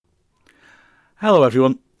Hello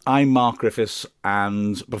everyone, I'm Mark Griffiths,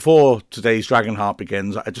 and before today's Dragonheart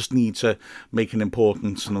begins, I just need to make an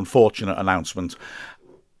important and unfortunate announcement.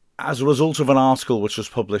 As a result of an article which was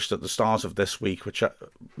published at the start of this week, which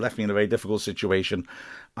left me in a very difficult situation,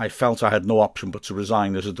 I felt I had no option but to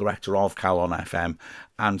resign as a director of Calon FM,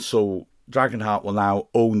 and so Dragonheart will now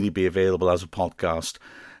only be available as a podcast.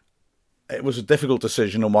 It was a difficult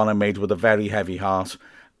decision and one I made with a very heavy heart,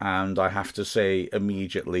 and I have to say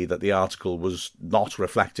immediately that the article was not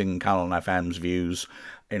reflecting Calon FM's views.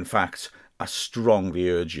 In fact, I strongly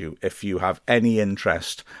urge you, if you have any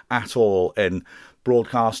interest at all in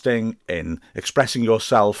broadcasting, in expressing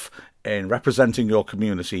yourself, in representing your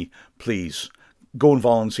community, please go and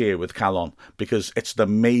volunteer with Calon, because it's an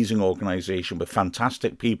amazing organisation with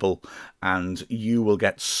fantastic people and you will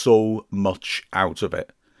get so much out of it.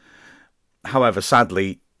 However,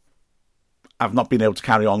 sadly, I've not been able to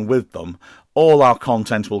carry on with them. All our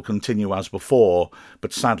content will continue as before,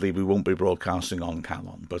 but sadly we won't be broadcasting on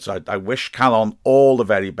Calon. But I wish Calon all the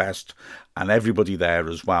very best and everybody there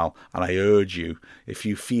as well. And I urge you, if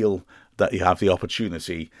you feel that you have the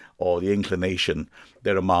opportunity or the inclination,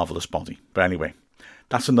 they're a marvellous body. But anyway,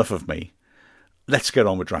 that's enough of me. Let's get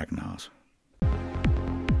on with Dragonheart.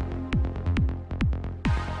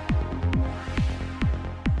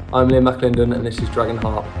 I'm Liam McClendon and this is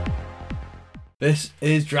Dragonheart. This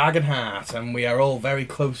is Dragonheart, and we are all very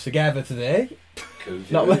close together today.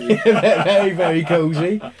 Cozy. Not very, very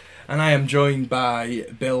cosy. And I am joined by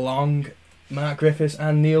Bill Long, Mark Griffiths,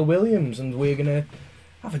 and Neil Williams, and we're gonna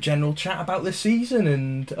have a general chat about this season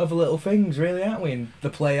and other little things, really, aren't we? And the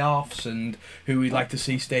playoffs and who we'd like to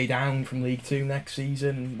see stay down from League Two next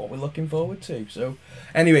season and what we're looking forward to. So,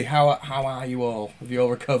 anyway, how are you all? Have you all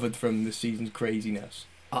recovered from this season's craziness?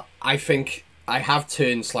 I think I have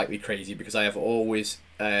turned slightly crazy because I have always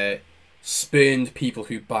spurned people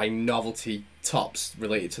who buy novelty tops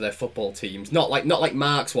related to their football teams. Not like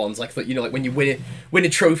Mark's ones, like when you win a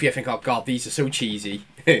trophy, I think, oh god, these are so cheesy.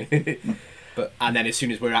 And then as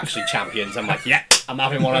soon as we're actually champions, I'm like, yeah, I'm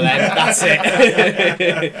having one of them. That's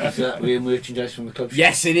it. Is that real merchandise from the club shop?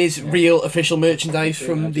 Yes, it is real official merchandise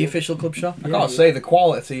from the official club shop. I gotta say, the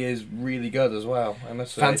quality is really good as well, I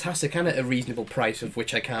must say. Fantastic, and at a reasonable price, of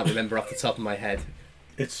which I can't remember off the top of my head.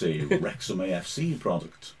 It's a Wrexham AFC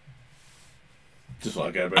product. Just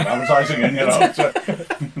like a bit of advertising in, you know.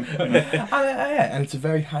 And it's a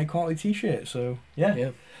very high quality t-shirt, so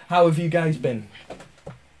yeah. How have you guys been?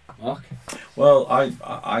 Mark? Well,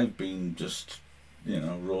 I've been just,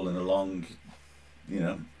 rolling along,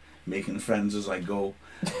 making friends as I go.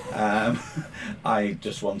 I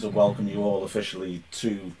just want to welcome you all officially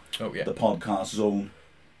to the podcast zone,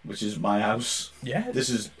 which is my house. Yeah. This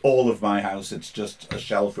is all of my house. It's just a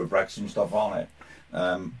shelf with Wrexham stuff on it.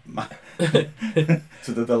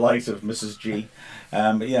 To the delight of Mrs. G.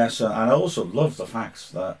 And I also love the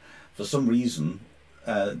fact that for some reason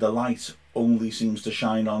the light only seems to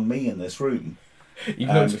shine on me in this room. If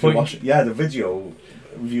you watch, the video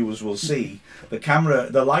viewers will see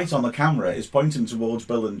the light on the camera is pointing towards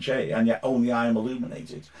Bill and Jay, and yet only I am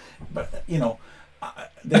illuminated. But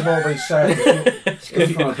they've always said,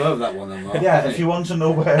 if from above that one, then, Mark. Yeah, if you want to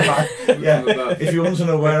know where if you want to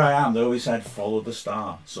know where I am, they always said follow the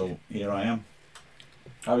star. So here I am.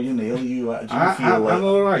 How are you, Neil? Do you feel I'm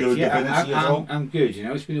all right. You're a divinity as well? I'm good.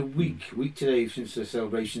 It's been a week today since the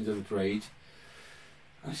celebrations of the parade.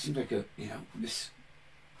 It seems like this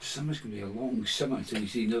summer's going to be a long summer until we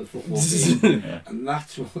see another football game, and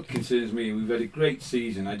that's what concerns me. We've had a great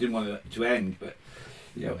season. I didn't want it to end, but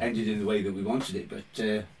ended in the way that we wanted it. But it's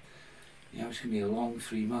going to be a long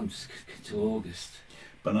 3 months till August.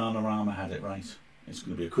 Bananarama had it right. It's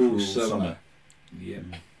going to be a cool summer. Yeah.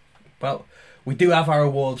 Well, we do have our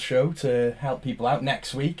awards show to help people out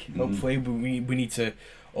next week. Hopefully, we need to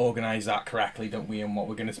organise that correctly, don't we, and what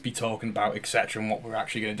we're going to be talking about, etc., and what we're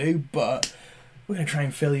actually going to do. But we're going to try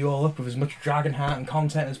and fill you all up with as much Dragonheart and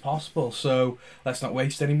content as possible. So let's not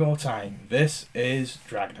waste any more time. This is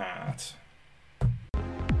Dragonheart.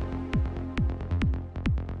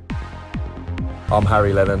 I'm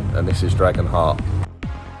Harry Lennon and this is Dragonheart.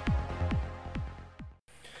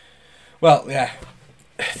 Well,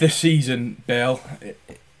 this season, Bill,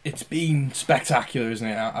 it's been spectacular, isn't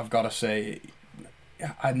it? I've got to say,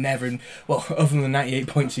 other than the 98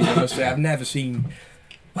 point season, I must say, I've never seen,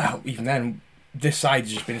 even then, this side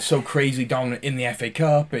has just been so crazy dominant in the FA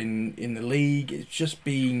Cup, in the league. It's just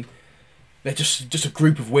been, they're just a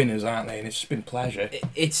group of winners, aren't they? And it's just been a pleasure.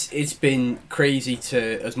 It's been crazy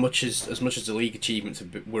to, as much as the league achievements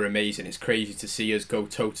were amazing, it's crazy to see us go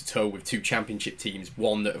toe to toe with two championship teams,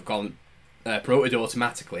 one that have gone promoted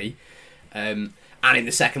automatically, and And in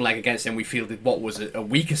the second leg against them, we fielded what was a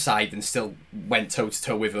weaker side and still went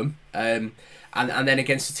toe-to-toe with them. And then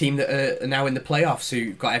against a team that are now in the playoffs,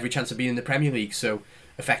 who got every chance of being in the Premier League. So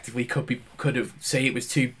effectively could have say it was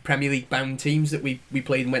two Premier League bound teams that we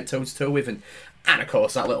played and went toe-to-toe with. And of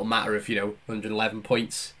course, that little matter of, 111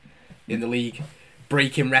 points in the league,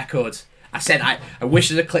 breaking records. I said, I wish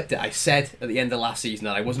I'd have clipped it. I said at the end of last season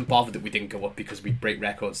that I wasn't bothered that we didn't go up because we'd break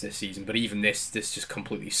records this season. But even this just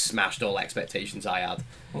completely smashed all expectations I had.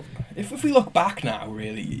 Well, if we look back now,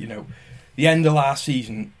 really, the end of last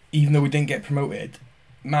season, even though we didn't get promoted,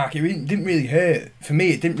 Mark, it didn't really hurt. For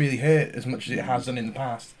me, it didn't really hurt as much as it has done in the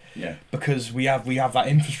past. Yeah. Because we have that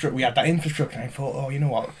infrastructure. We had that infrastructure, and I thought, oh, you know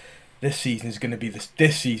what? This season is going to be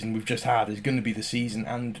this season we've just had is going to be the season,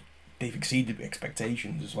 and they've exceeded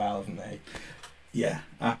expectations as well, haven't they? Yeah,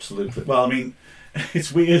 absolutely. Well, I mean,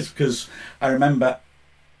 it's weird because I remember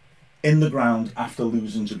in the ground after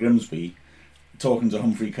losing to Grimsby, talking to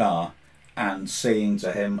Humphrey Carr and saying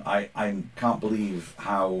to him, I can't believe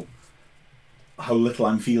how little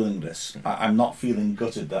I'm feeling this. I'm not feeling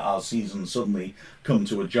gutted that our season suddenly come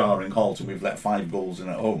to a jarring halt and we've let 5 goals in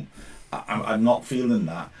at home. I'm not feeling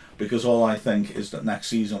that, because all I think is that next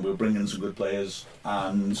season we'll bring in some good players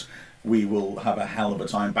and we will have a hell of a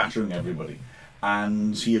time battering everybody.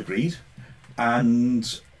 And he agreed. And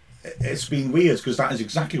it's been weird because that is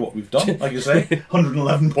exactly what we've done. Like you say,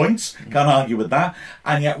 111 points, can't argue with that.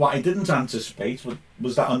 And yet what I didn't anticipate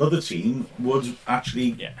was that another team would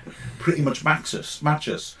actually pretty much match us.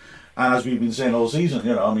 And as we've been saying all season,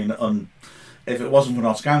 if it wasn't for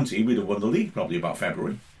Notts County, we'd have won the league probably about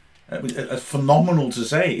February. It's phenomenal to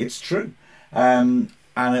say, it's true. And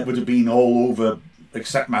it would have been all over,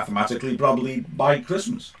 except mathematically, probably by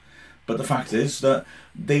Christmas. But the fact is that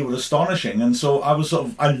they were astonishing, and so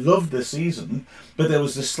I loved this season, but there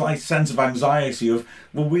was this slight sense of anxiety of,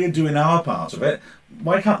 well, we're doing our part of it,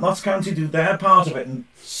 why can't Notts County do their part of it and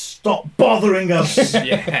stop bothering us?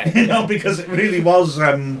 Because it really was,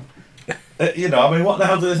 what the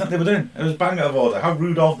hell did they think they were doing? It was bang out of order. How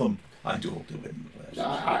rude of them. I do hope they win.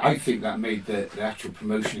 I think that made the actual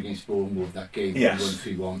promotion against Bournemouth, that game,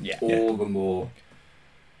 1-3-1, all the more,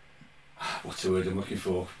 what's the word I'm looking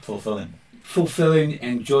for? Fulfilling,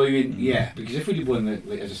 enjoying, because if we'd have won,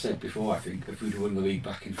 as I said before, I think, if we'd have won the league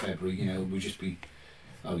back in February, we'd just be,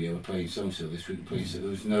 we're playing so-and-so this week, so there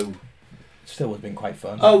was no... Still would have been quite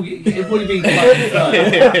fun. Oh, it would have been quite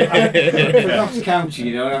fun. For Notts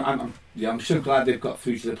County, I'm so glad they've got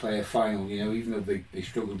through to the player final, even though they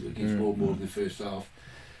struggled against Bournemouth in the first half.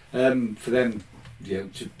 For them,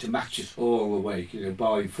 to match us all the way,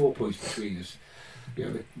 barring 4 points between us,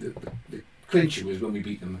 the clincher was when we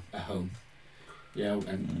beat them at home.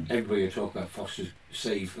 And everybody will talk about Foster's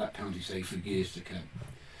save, that penalty save for years to come.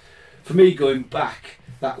 For me, going back,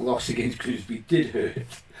 that loss against Grimsby did hurt.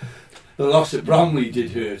 The loss at Bromley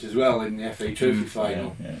did hurt as well in the FA Trophy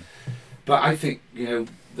final. But I think,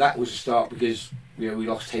 that was a start because, we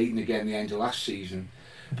lost Hayden again at the end of last season.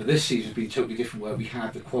 But this season's been totally different, where we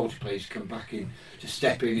had the quality players come back in to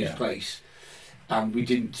step in his place. And we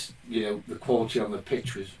didn't, the quality on the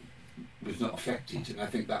pitch was not affected. And I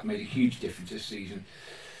think that made a huge difference this season.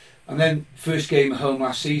 And then, first game at home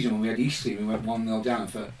last season when we had Eastleigh, we went 1-0 down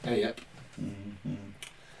for up.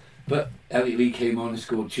 But Elliot Lee came on and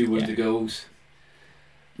scored 2 wonder goals,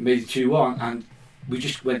 made it 2-1, and we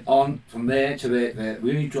just went on from there to there.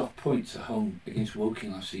 We only dropped points at home against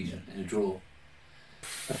Woking last season in a draw.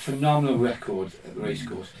 A phenomenal record at the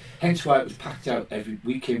racecourse. Hence why it was packed out every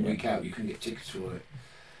week in, week out. You couldn't get tickets for it.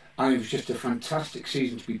 And it was just a fantastic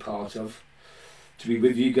season to be part of, to be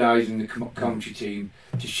with you guys in the commentary team,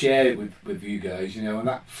 to share it with you guys, and when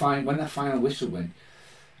that final whistle went,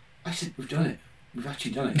 I said, we've done it. We've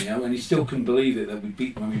actually done it, and he still couldn't believe it that we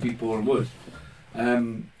beat Boreham Wood.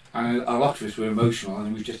 And a lot of us were emotional, and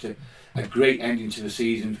it was just a great ending to the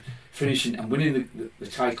season, finishing and winning the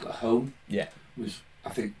title at home. Was, I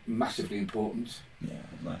think, massively important.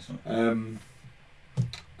 Nice one.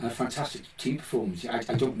 And a fantastic team performance. I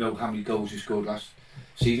don't know how many goals we scored last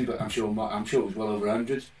season, but I'm sure it was well over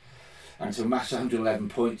 100. And to amass 111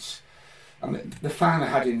 points. And the fan I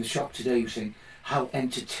had in the shop today was saying how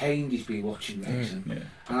entertained he's been watching Wrexham.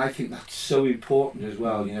 And I think that's so important as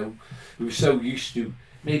well. We were so used to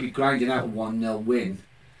maybe grinding out a 1-0 win,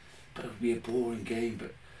 but it would be a boring game.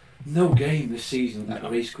 But no game this season at the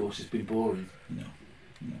racecourse has been boring. No.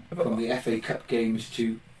 From the FA Cup games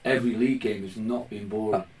to every league game has not been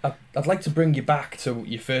boring. I'd like to bring you back to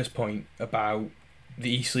your first point about the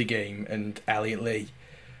Eastleigh game and Elliot Lee.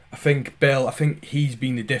 I think he's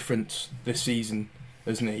been the difference this season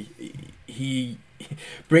isn't he? He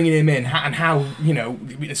bringing him in, and how, you know,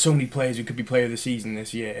 there's so many players who could be player of the season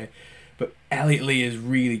this year, but Elliot Lee has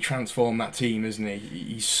really transformed that team, isn't he?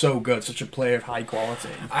 He's so good, such a player of high quality.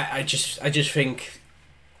 I just think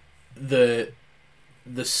the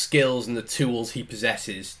skills and the tools he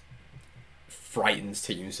possesses frightens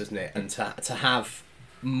teams, doesn't it? And to have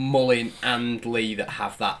Mullin and Lee that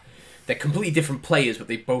have that, they're completely different players, but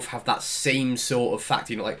they both have that same sort of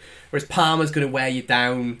factor. You know, like, whereas Palmer's going to wear you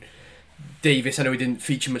down. Davis, I know he didn't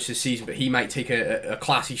feature much this season, but he might take a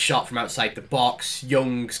classy shot from outside the box.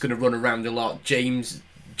 Young's going to run around a lot. Jones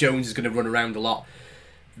is going to run around a lot.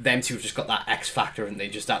 Them two have just got that X factor, and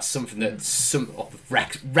that's something that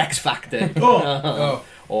Rex factor.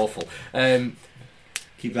 Awful.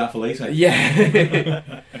 Keep that for later.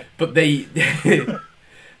 Yeah, but they've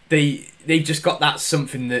just got that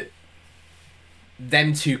something that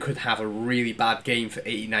them two could have a really bad game for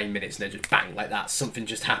 89 minutes and then just bang, like that. Something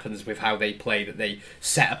just happens with how they play, that they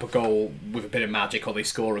set up a goal with a bit of magic, or they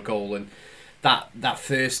score a goal. And that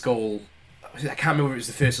first goal, I can't remember if it was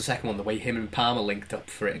the first or second one, the way him and Palmer linked up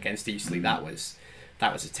for it against Eastleigh, that was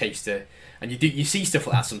a taster. And you see stuff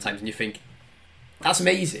like that sometimes and you think, that's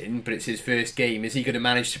amazing, but it's his first game. Is he going to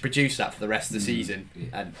manage to produce that for the rest of the season?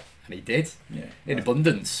 Yeah. And he did, in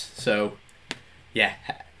abundance. So, yeah,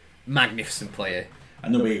 magnificent player.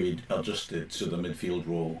 And the way we adjusted to the midfield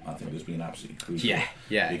role, I think, has been absolutely crucial.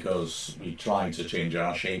 Yeah. Because we tried to change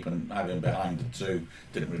our shape, and having behind the two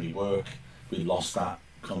didn't really work. We lost that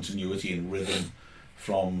continuity and rhythm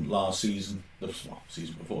from last season,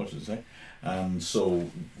 season before, I should say. And so,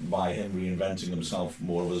 by him reinventing himself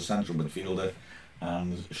more as a central midfielder,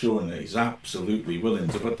 and showing that he's absolutely willing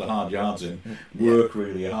to put the hard yards in, work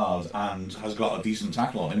really hard, and has got a decent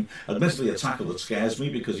tackle on him. Admittedly, a tackle that scares me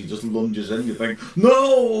because he just lunges in. You think,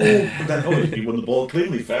 no! But then, he won the ball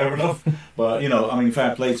cleanly, fair enough. But,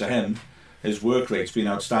 fair play to him. His work rate's been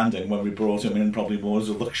outstanding when we brought him in, probably more as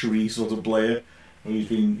a luxury sort of player. He's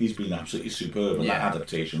been absolutely superb, and that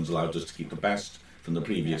adaptation's allowed us to keep the best from the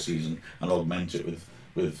previous season and augment it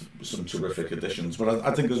with some terrific additions. But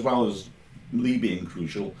I think, as well as Lee being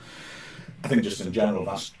crucial, I think just in general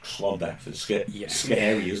that squad depth is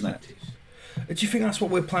scary, isn't it? Do you think that's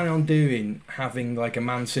what we're planning on doing? Having like a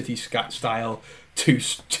Man City scat style,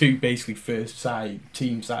 two basically first side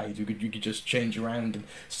team sides you could just change around and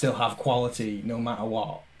still have quality no matter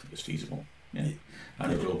what? I think it's feasible. Yeah.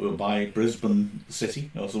 And we'll buy Brisbane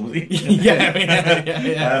City or something.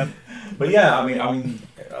 But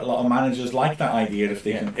a lot of managers like that idea if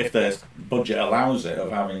they can, if their budget allows it,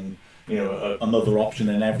 of having another option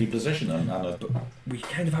in every position. We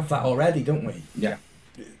kind of have that already, don't we? Yeah.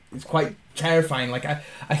 It's quite terrifying. Like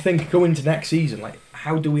I think going to next season, like,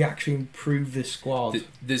 how do we actually improve this squad?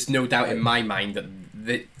 There's no doubt in my mind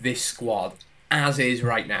that this squad, as is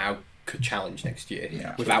right now, could challenge next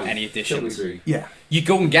year without any additions. Yeah, you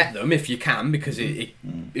go and get them if you can, because it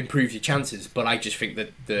improves your chances. But I just think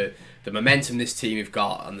that the momentum this team have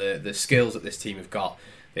got and the skills that this team have got,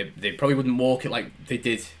 they probably wouldn't walk it like they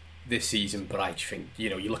did this season. But I just think, you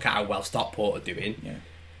look at how well Stockport are doing. Yeah.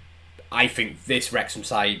 I think this Wrexham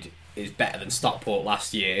side is better than Stockport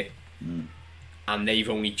last year. And they've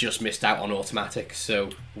only just missed out on automatic, so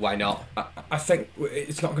why not? I think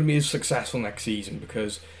it's not going to be as successful next season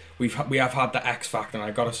because we have had the X factor, and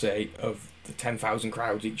I've got to say, of the 10,000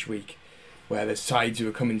 crowds each week, where there's sides who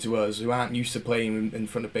are coming to us who aren't used to playing in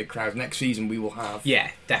front of big crowds. Next season we will have,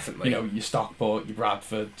 definitely, your Stockport, your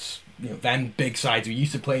Bradfords, then big sides who are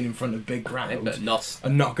used to playing in front of big crowds, but are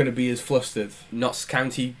not going to be as flustered. Notts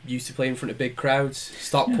County used to play in front of big crowds.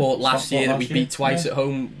 Stockport last year that we beat twice at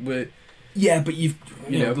home were. Yeah, but you've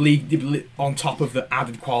the league on top of the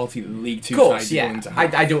added quality that the League Two sides are going to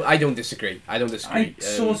have. I don't disagree. I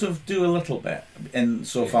sort of do a little bit, in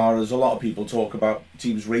so far as a lot of people talk about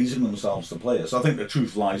teams raising themselves to players. I think the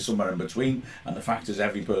truth lies somewhere in between, and the fact is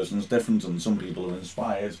every person's different, and some people are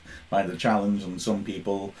inspired by the challenge, and some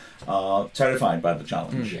people are terrified by the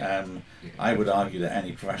challenge. I would argue that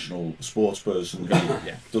any professional sports person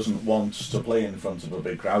who doesn't want to play in front of a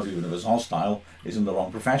big crowd, even if it's hostile, is in the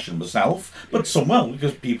wrong profession myself. But some will,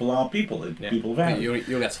 because people are people. People vary.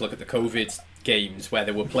 You'll have to look at the COVID games where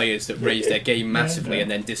there were players that raised their game massively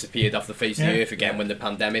and then disappeared off the face of the earth again when the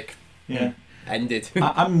pandemic ended.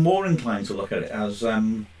 I'm more inclined to look at it as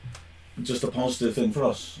just a positive thing for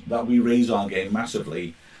us, that we raise our game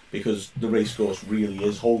massively, because the racecourse really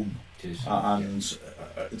is home. You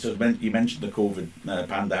mentioned the COVID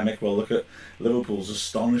pandemic. Well, look at Liverpool's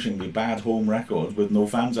astonishingly bad home record with no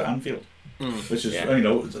fans at Anfield, which is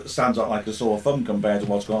stands out like a sore thumb compared to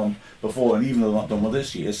what's gone before, and even though not done with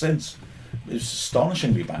this year since. was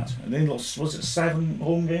astonishingly bad. And they lost, was it 7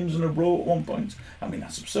 home games in a row at one point? I mean,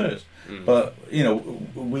 that's absurd. But, you know,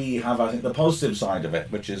 we have, I think, the positive side of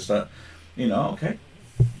it, which is that, you know, okay,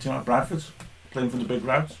 team like Bradford, playing from the big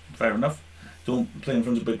crowds, fair enough. Don't play in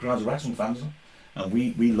front of big crowds of Wrexham fans. And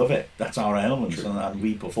we love it. That's our element, and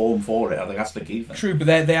we perform for it. I think that's the key thing. True, but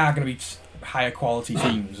they are going to be higher quality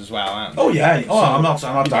teams as well, aren't they? Oh yeah. So, I'm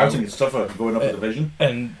not doubting it's tougher going up a division.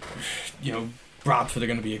 And you know, Bradford are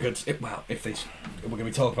going to be a good. Well, if we're going to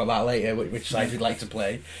be talking about that later, which side we'd like to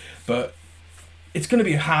play, but it's going to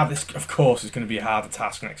be of course, it's going to be a harder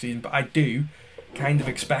task next season. But I do kind of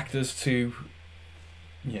expect us to,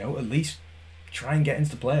 you know, at least try and get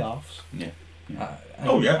into the playoffs. Yeah.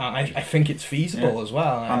 I think it's feasible as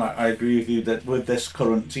well. And I agree with you that with this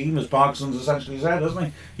current team, as Parkinson's essentially said, hasn't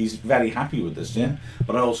he? He's very happy with this team.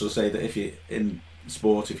 But I also say that if you in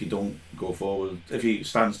sport, if you don't go forward, if you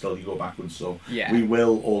stand still, you go backwards. So we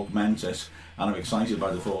will augment it, and I'm excited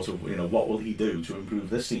by the thought of, you know, what will he do to improve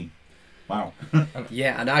this team? Wow.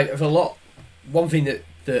 Yeah, and one thing that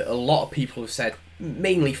a lot of people have said,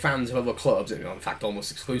 mainly fans of other clubs, in fact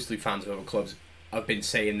almost exclusively fans of other clubs, have been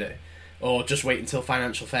saying that, just wait until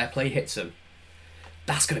financial fair play hits them.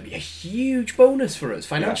 That's going to be a huge bonus for us.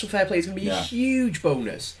 Financial fair play is going to be a huge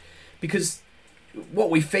bonus, because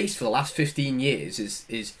what we've faced for the last 15 years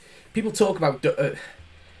is people talk about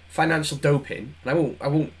financial doping, and I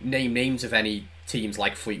won't name names of any teams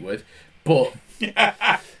like Fleetwood, but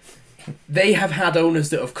they have had owners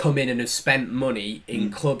that have come in and have spent money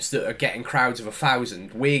in clubs that are getting crowds of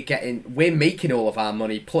 1,000. We're making all of our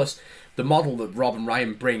money, plus the model that Rob and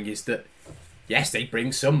Ryan bring is that, yes, they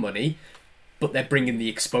bring some money, but they're bringing the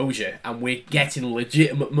exposure, and we're getting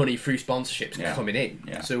legitimate money through sponsorships coming in.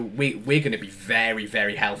 Yeah. So we're going to be very,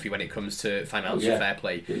 very healthy when it comes to financial fair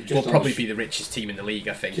play. We'll probably be the richest team in the league,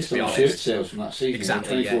 I think, just to be on honest. Shirt sales from that season,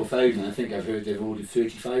 exactly, 24,000. I think I've heard they've ordered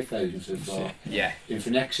 35,000 so far. Yeah. In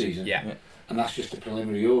for next season. Yeah. And that's just a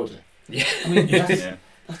preliminary order. Yeah. I mean,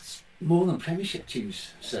 that's more than Premiership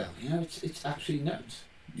teams sell. You know, it's absolutely nuts.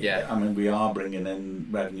 Yeah. I mean, we are bringing in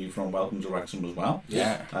revenue from Welcome to Wrexham as well.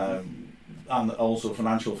 Yeah. And also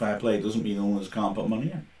financial fair play doesn't mean owners can't put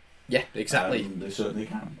money in. Yeah, exactly. They certainly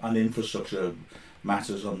can. And infrastructure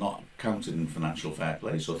matters are not counted in financial fair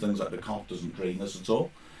play. So things like the COP doesn't drain us at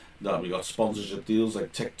all. That we got sponsorship deals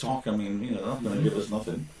like TikTok. I mean, you know, they're not going to give us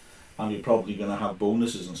nothing. And we're probably going to have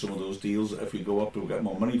bonuses in some of those deals that if we go up, we'll get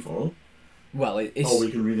more money for them. Well, or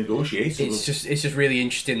we can renegotiate. It's just really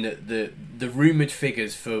interesting that the rumoured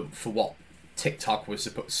figures for what TikTok was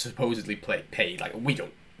supposedly paid. Like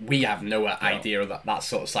we have no idea of that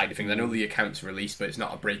sort of side of things. I know the accounts are released, but it's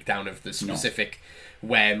not a breakdown of the specific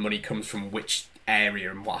where money comes from, which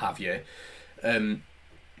area and what have you.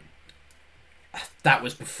 That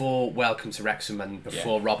was before Welcome to Wrexham and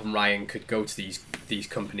before Rob and Ryan could go to these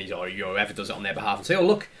companies or whoever does it on their behalf and say, oh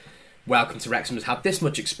look, Welcome to Wrexham has had this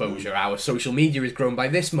much exposure, our social media has grown by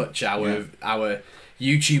this much, our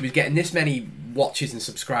YouTube is getting this many watches and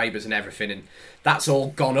subscribers and everything, and that's all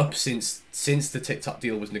gone up since the TikTok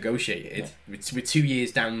deal was negotiated. We're 2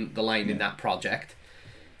 years down the line in that project.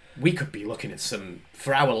 We could be looking at some,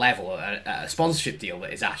 for our level, a sponsorship deal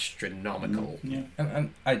that is astronomical.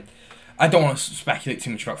 And I don't want to speculate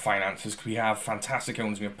too much about finances, because we have fantastic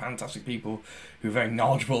owners, we have fantastic people who are very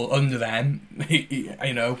knowledgeable under them.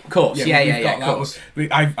 You know, of course, of course.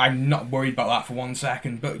 I'm not worried about that for 1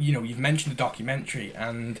 second. But you know, you've mentioned the documentary,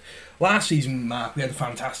 and last season, Mark, we had a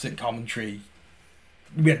fantastic commentary.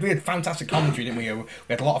 We had fantastic commentary, didn't we? We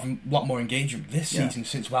had a lot more engagement this season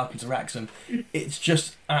since Welcome to Wrexham. It's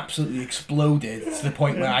just absolutely exploded to the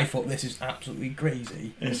point where I thought this is absolutely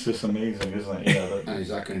crazy. It's just amazing, isn't it? Yeah, and is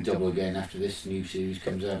that going to double again after this new series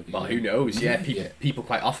comes out? Well, who knows? People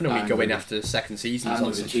quite often only go in after second seasons. And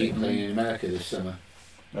there's a team playing in America this summer.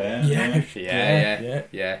 Yeah.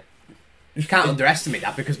 You can't underestimate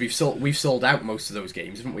that, because we've sold out most of those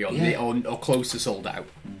games, haven't we? Or close to sold out.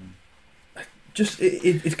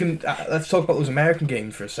 It's going. Let's talk about those American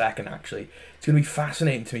games for a second. Actually, it's going to be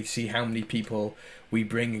fascinating to me to see how many people we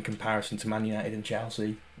bring in comparison to Man United and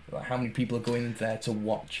Chelsea. Like how many people are going in there to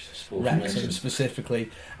watch Wrexham specifically,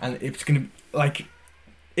 and it's going to like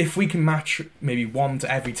if we can match maybe 1 to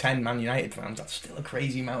every 10 Man United fans, that's still a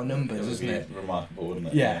crazy amount of numbers, isn't it? Remarkable, wouldn't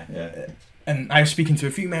it? Yeah. And I was speaking to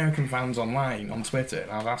a few American fans online on Twitter,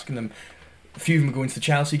 and I was asking them. A few of them are going to the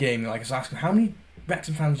Chelsea game. Like I was asking, how many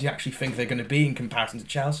Wrexham fans do you actually think they're going to be in comparison to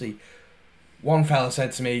Chelsea? One fella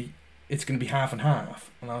said to me, it's going to be half and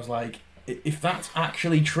half. And I was like, if that's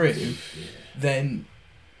actually true, then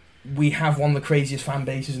we have one of the craziest fan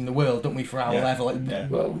bases in the world, don't we, for our level?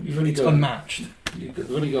 Well, it's unmatched.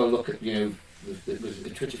 You've only got to look at, there was a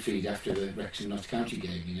Twitter feed after the Wrexham Notts County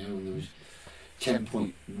game, you know, and there was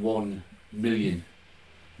 10.1 million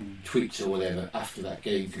tweets or whatever after that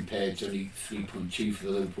game compared to only 3.2 for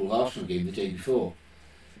the Liverpool Arsenal game the day before.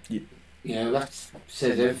 You know, that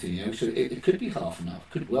says everything, you know, so it could be half an hour,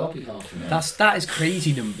 could well be half an hour. That is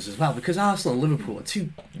crazy numbers as well, because Arsenal and Liverpool are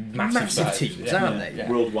two massive teams, aren't they? Yeah.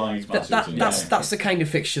 Worldwide massive teams. That's the kind of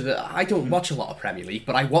fixture that I don't watch a lot of Premier League,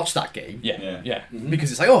 but I watch that game. Yeah.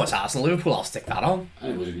 Because it's like, oh, it's Arsenal, Liverpool, I'll stick that on.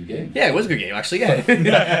 And it was a good game. Yeah, it was a good game, actually, yeah.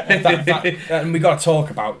 And we got to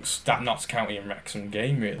talk about that Notts County and Wrexham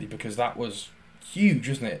game, really, because that was huge,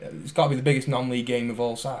 isn't it? It's got to be the biggest non-league game of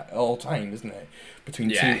all time, isn't it?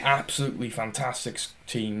 Between two absolutely fantastic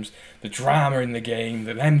teams, the drama in the game,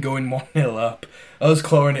 them going 1-0 up, us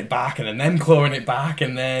clawing it back, and then them clawing it back,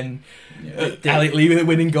 and then Elliot Lee with a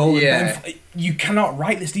winning goal. Yeah. And you cannot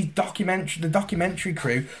write this. The documentary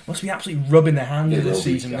crew must be absolutely rubbing their hands with this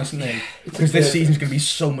season, mustn't they? Because this season's going to be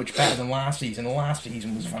so much better than last season. The last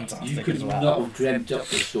season was fantastic You could as well. not have dreamt up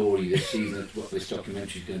the story this season of what this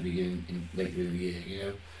documentary is going to be in later in the year, you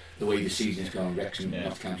know? The way the season's gone, Wrexham,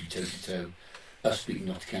 Notts County toe to toe, us beating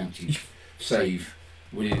Notts County, save,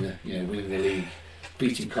 winning the league,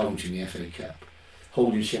 beating Coventry in the FA Cup,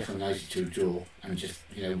 holding Sheffield United to a draw, and just,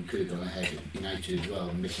 you know, we could have gone ahead of United as well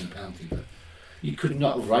and missing a penalty, but you could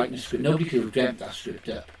not have written a script. Nobody could have dreamt that script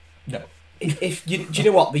up. No. If you, do you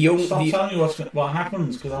know what Stop telling me what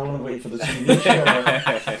happens, because I want to wait for the TV show.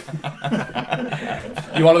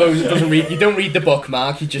 You're one of those that doesn't read. You don't read the book,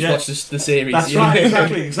 Mark. You just watch the series. That's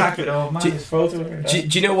right, exactly. Oh man, it's photo. Do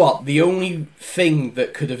you know what? The only thing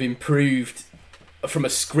that could have improved from a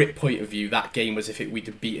script point of view that game was if we'd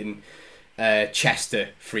have beaten Chester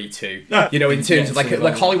 3-2. You know, in terms of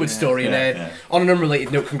like Hollywood story. And on an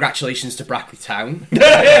unrelated note, congratulations to Brackley Town.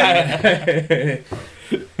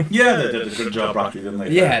 Yeah, they did a good job, Brackley, didn't they?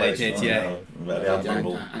 Yeah, they did. Yeah. Very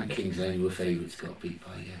admirable. And Kings Lane were favourites, got beat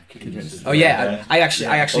by Kings. Oh yeah, I actually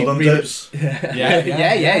well done, really, Dips.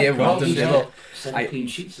 yeah. Well done, Dibble. 7 clean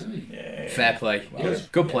sheets, isn't he? Fair play.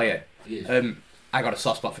 Good player. He is. I got a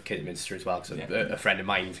soft spot for Kidderminster as well, because a friend of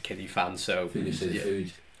mine's a Kiddie fan. So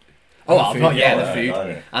food. Oh, I'll put the food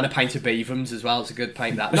right. and a pint of Bavums as well. It's a good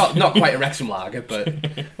pint. That not quite a Wrexham lager, but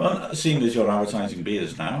Well, seeing as you're advertising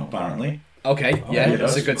beers now, apparently. Okay,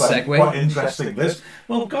 that's a good segue. Quite interesting. This.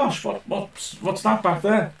 Well, gosh, what's that back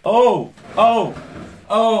there? Oh.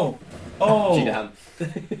 Gina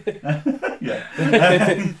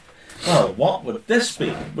Yeah. Well, what would this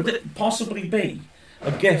be? Would it possibly be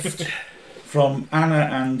a gift from Anna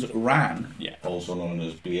and Ran, also known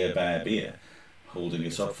as Beer Bear Beer, holding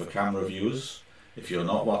it up for camera viewers? If you're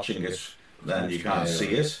not watching it, then you can't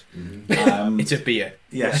see it. It's a beer.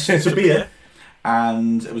 Yes, it's a beer.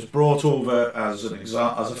 And it was brought over as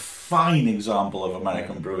a fine example of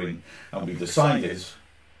American brewing, and we decided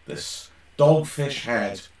this Dogfish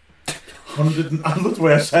Head I love the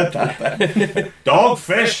way I said that then.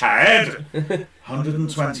 Dogfish Head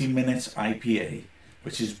 120-minute IPA,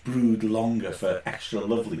 which is brewed longer for extra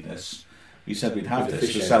loveliness. We said we'd have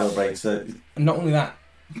this to celebrate the. Not only that,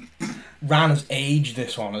 Ran has aged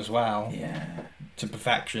this one as well. Yeah. To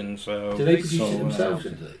perfection. So. Do they produce it themselves?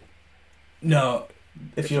 No.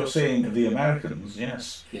 If you're saying the Americans,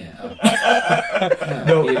 yes. Yeah.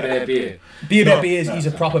 No. Beer. Beer Beer, he's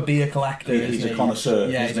a proper beer collector. He's a connoisseur.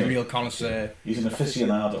 Yeah, he's a real connoisseur. He's an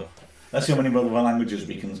aficionado. Let's see how many other languages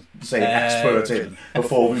we can say expert in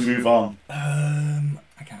before we move on.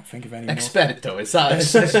 I can't think of any more. Experto, is that?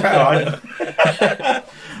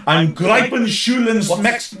 I'm Greipenschulen's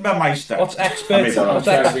Meister. What's expert? I'm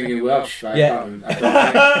trying in Welsh.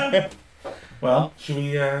 Yeah. Well, should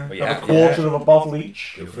we have a quarter of a bottle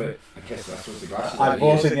each? Go for it. I guess that's what the glass is. I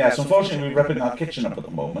bought it, yes. Unfortunately, we're ripping our kitchen up at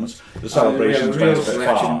the moment. The celebration's went a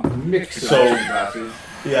bit far. So,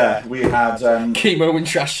 yeah, we had... Came home and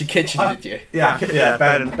trashed your kitchen, did you? Yeah,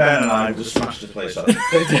 Ben and I just smashed the place up.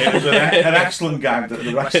 It was an excellent gag that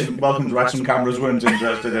the Welcome to Wrexham cameras weren't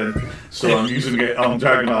interested in, so I'm using it on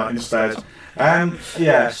Dragonheart instead.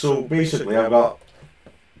 So basically I've got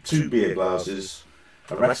 2 beer glasses,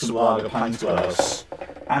 a Wrexham lager pint glass,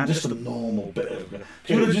 and just a normal bit of... Do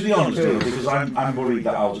you want to do the honours, Dave? Because I'm worried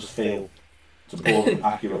that I'll just fail to pour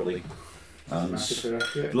accurately. And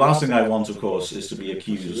the last thing I want, of course, is to be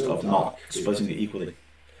accused of not splitting it equally.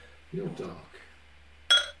 You're dark.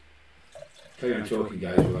 Carry on talking,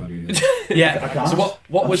 guys, while I'm doing this. Yeah. I can't. So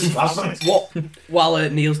while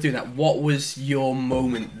Neil's doing that, what was your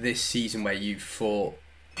moment this season where you thought,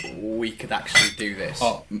 we could actually do this.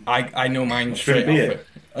 Oh, I know mine straight Drink off beer. it.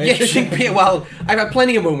 Yeah, drink beer. Well, I've had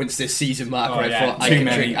plenty of moments this season, Mark, where I yeah, thought too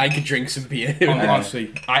many. I could drink some beer.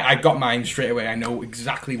 Honestly, I got mine straight away. I know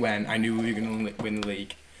exactly when I knew we were going to win the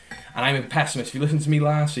league. And I'm a pessimist. If you listen to me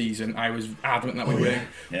last season, I was adamant that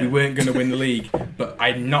we weren't going to win the league. But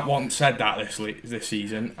I not once said that this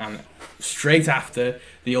season. And straight after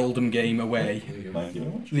the Oldham game away,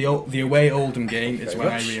 the away Oldham game is when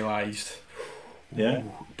I realised. Yeah.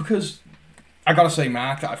 Because I got to say,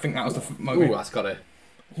 Mark, I think that was the moment. Ooh, that's got to.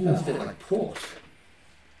 That's a bit like port.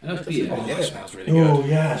 That's beer. Oh, it smells really good. Oh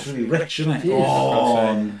yeah, it's really rich, isn't it? It is.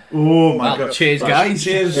 Oh my Well, god! cheers, guys.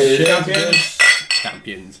 Cheers, Cheers. champions.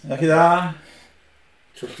 Champions. Look at that.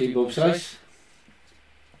 Trustee both sides.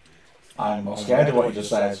 I'm scared of what you just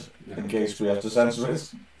said, in case we have to censor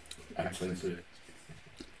it. Excellent.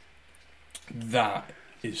 That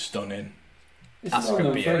is stunning. This That's is all good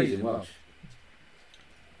known beer. phrase in Welsh.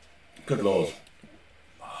 Good lord.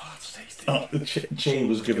 Oh, that's tasty. Oh, Che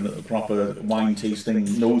was giving it a proper wine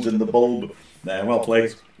tasting, nose in the bulb. There, well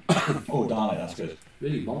played. Oh, darn it, that's good.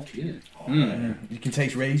 Really malty, isn't it? Oh, Mm. You can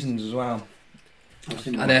taste raisins as well. I was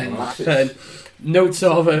thinking And about molasses. notes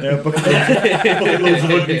of it. Yeah, bucket loads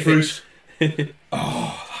of ugly fruit.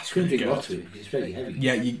 Oh, that's Couldn't really drink good. lots of it because it's very heavy.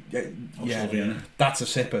 Yeah, Oh, yeah. Slovenia. That's a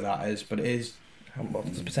sipper, that is, but it is.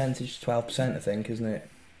 What's the percentage? 12%, I think, isn't it?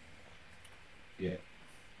 Yeah.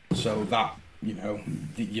 So that,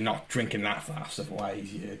 you're not drinking that fast, otherwise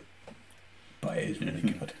but it is really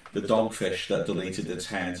good. The dogfish that deleted its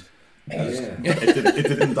head. Yeah. It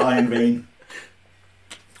didn't die in vain.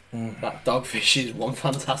 That Dogfish is one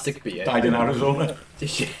fantastic beer. Died in Arizona.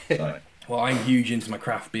 Yeah. Well, I'm huge into my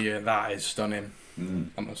craft beer. That is stunning, Mm.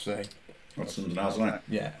 I must say. That's something else, isn't it?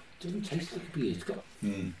 Yeah. Doesn't taste like a beer. It's got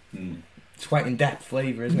It's quite in-depth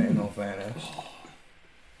flavour, isn't it, in all fairness?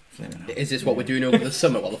 Flaming hell. Is this what we're doing over the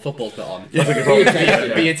summer while the football's not on? I think it's probably-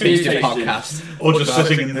 Beer tasting tasting. podcast. Or just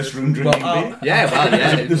sitting in this room drinking Well, beer. Yeah, well,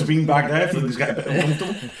 yeah. There's been back there for things to get a bit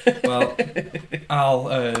uncomfortable. Well,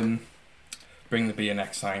 I'll bring the beer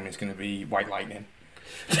next time. It's going to be White Lightning.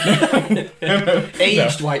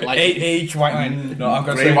 Aged white light. Aged White Lightning. No, I've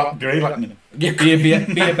got to say... Grey lightning. Beer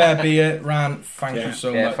Bear Beer, Ran, thank Yeah. you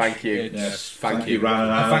so Yeah, much. thank you. It's- Yes, Thank you.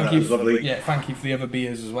 Ryan. Thank That you. was lovely. Yeah, thank you for the other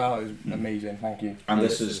beers as well. It was amazing. Thank you. And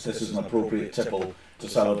this is an appropriate tipple to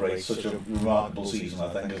celebrate such a remarkable season, I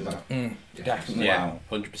think, isn't it? Definitely. Yeah,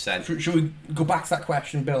 100%. Should we go back to that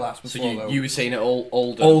question Bill asked So before, though? you were saying it all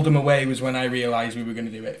older. Oldham away was when I realised we were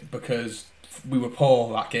going to do it, because we were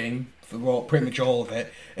poor that game, for pretty much all of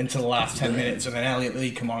it, until the last 10 minutes, and then Elliot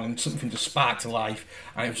Lee come on and something just sparked to life,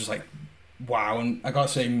 and it was just like, wow. And I got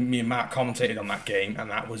to say, me and Matt commentated on that game, and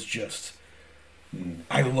that was just...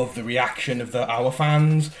 I love the reaction of our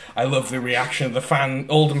fans. I love the reaction of the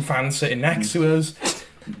Oldham fans sitting next to us.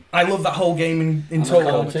 I love that whole game in And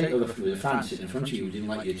total. the fans sitting in front of you who didn't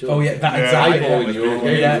like you at all. Oh yeah, that Yeah. exactly. Eyeballing you all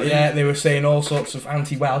game. Yeah, they were saying all sorts of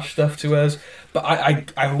anti-Welsh stuff to us. But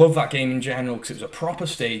I love that game in general because it was a proper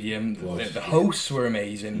stadium. It was, The hosts were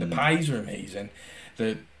amazing. The pies were amazing.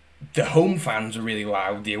 The home fans were really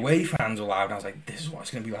loud. The away fans were loud. And I was like, this is what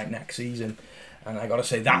it's going to be like next season. And I got to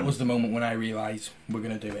say, that was the moment when I realised we're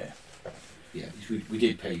going to do it. Yeah, we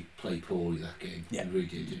did play poorly that game. Yeah. We really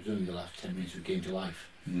did. It was only the last 10 minutes we came to life.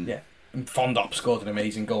 Yeah. And Fondop scored an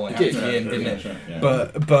amazing goal in He did, the end, didn't it?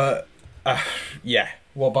 Yeah. But yeah.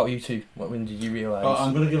 What about you two? When did you realise?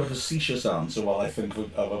 I'm going to give a facetious answer while I think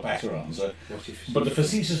of a better answer. What if But the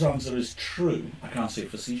facetious answer is true. I can't say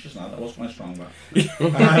facetious now, that was my strong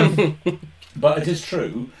back. But it is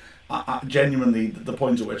true. I genuinely, the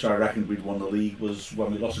point at which I reckoned we'd won the league was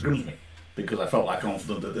when we lost to Grimsby, because I felt like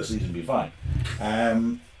confident that this season would be fine.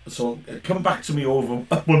 So come back to me over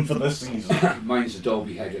one for this season. Mine's a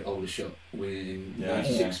Dolby head at Aldershot winning in Yeah.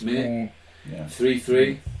 96 minute, Yeah.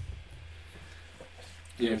 3-3.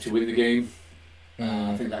 To win the game.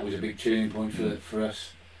 I think that was a big turning point for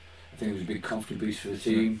us. I think it was a big confidence boost for the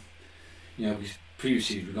team. Because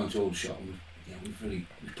previously we've gone to Aldershot and we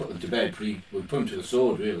put them to bed. We put them to the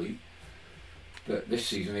sword really. But this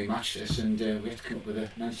season they matched us and we had to come up with a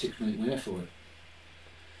 96-minute winner for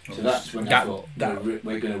it. So that's when I thought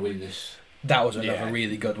we're going to win this. That was another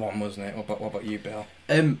really good one, wasn't it? What about you, Bill?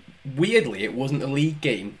 Weirdly, it wasn't a league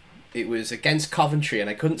game. It was against Coventry, and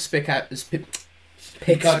I couldn't speak out.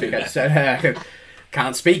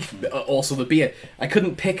 Can't speak. Also, the beer. I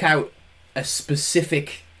couldn't pick out a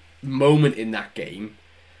specific moment in that game,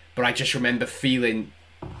 but I just remember feeling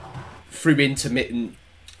through intermittent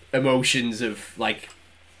emotions of like,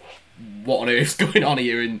 what on earth's going on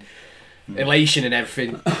here, and elation and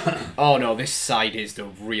everything. oh no, this side is the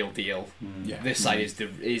real deal. Yeah. This side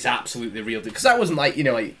is absolutely the real deal. Because that wasn't like,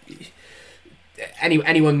 like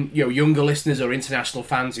anyone, younger listeners or international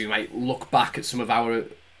fans who might look back at some of our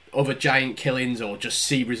other giant killings or just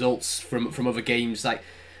see results from other games, like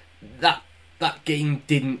that game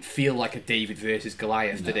didn't feel like a David versus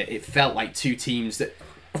Goliath, did it? It felt like two teams that,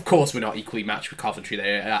 of course, were not equally matched with Coventry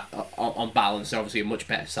there. On balance, they're obviously a much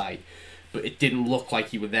better side. But it didn't look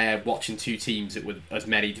like you were there watching two teams that were as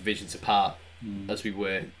many divisions apart as we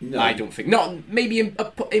were. No. I don't think. Not maybe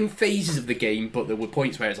in phases of the game, but there were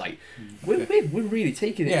points where it's like, we're really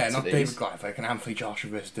taking it. Yeah, not David Goliath, like an Anthony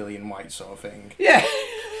Joshua versus Dillian White sort of thing. Yeah.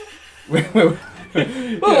 Well,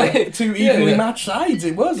 two evenly matched sides.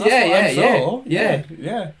 It was. That's what I saw. Yeah.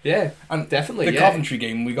 And definitely the Coventry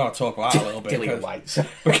game. We got to talk about that a little bit. Dillian White.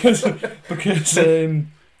 because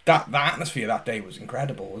that atmosphere that day was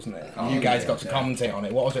incredible, wasn't it? You guys got to commentate on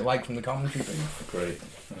it. What was it like from the commentary booth? Great.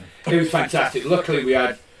 It was fantastic. Luckily, we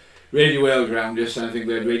had Radio Wales around us, and I think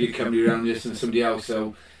we had Radio Cymru around us, and somebody else.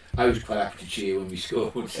 So I was quite happy to cheer when we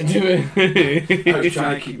scored. I was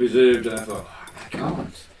trying to keep reserved, and I thought, I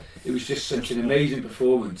can't. It was just such an amazing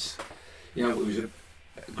performance. It was a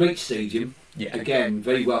great stadium. Yeah. Again,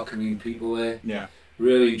 very welcoming people there. Yeah.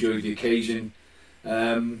 Really enjoyed the occasion.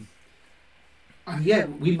 And yeah,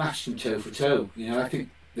 we matched them toe for toe. I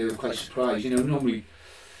think they were quite surprised. Normally,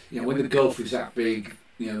 when the gulf is that big,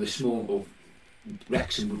 the small, or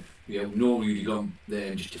Wrexham would, normally you'd go there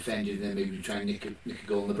and just defended and then maybe try and nick a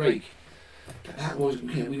goal on the break. But that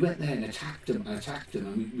wasn't, we went there and attacked them,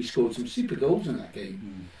 and we scored some super goals in that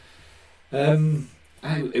game. And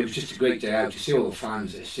it was just a great day out to see all the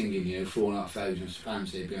fans there singing, 4,500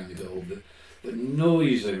 fans there behind the goal, the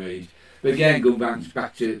noise they made. But again, going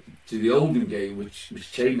back to the Oldham game, which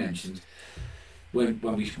Che mentioned, when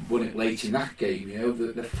we won it late in that game,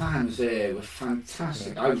 the fans there were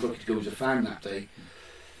fantastic. I was lucky to go as a fan that day.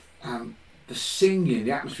 The singing,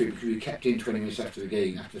 the atmosphere, because we kept in 20 minutes after the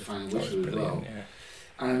game, after the final whistle as well. Yeah.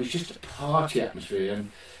 And it was just a party atmosphere.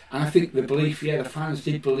 And I think the belief, the fans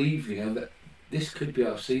did believe, that this could be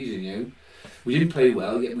our season, We didn't play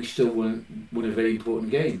well, yet we still won a very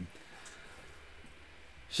important game.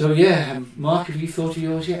 So Mark, have you thought of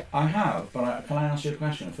yours yet? I have, but can I ask you a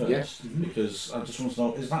question first? Yes. Mm-hmm. Because I just want to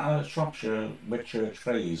know, is that a Shropshire Whitchurch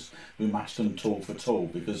phrase, we matched them toe for toe?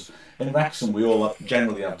 Because in Wrexham we all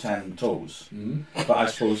generally have 10 toes. Mm-hmm. But I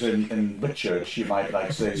suppose in Whitchurch you might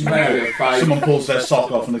say someone pulls their sock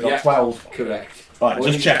off and they've got 12. Correct. Right,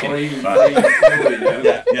 just checking.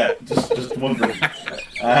 Just wondering.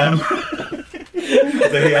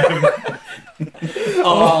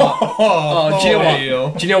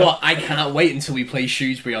 Do you know what? I can't wait until we play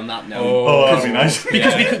Shrewsbury on that note. That'd be nice.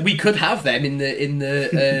 Because we could have them in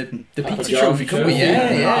the pizza trophy, couldn't we?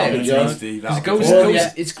 Yeah.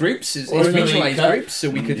 It's groups, it's regionalised groups,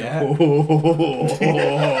 so we could.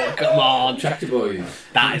 Come on, Tractor Boys.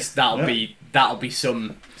 That'll be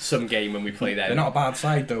some game when we play them. They're not a bad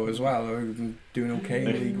side though, as well. They're doing okay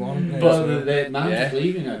in League One. But their manager's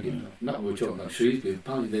leaving now. Not we're talking about Shrewsbury.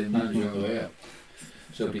 Apparently their manager's on the way out.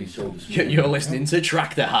 So being told this morning. You're listening to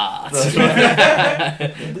Tractor Heart.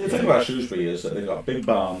 The thing about Shrewsbury is that they've got big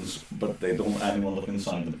barns, but they don't want anyone look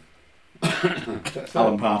inside them.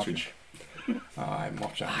 Alan Partridge. I've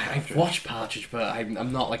watched Partridge, but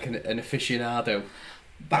I'm not like an aficionado.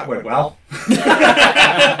 That went well.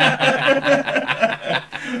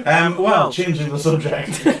 Well, changing the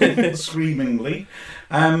subject screamingly.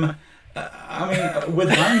 With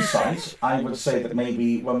hindsight, I would say that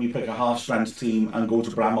maybe when we pick a half-strength team and go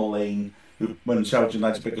to Bramall Lane, when Sheffield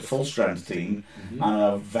United pick a full-strength team and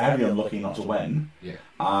are very unlucky not to win,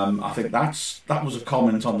 I think that was a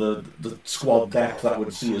comment on the squad depth that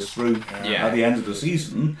would see us through at the end of the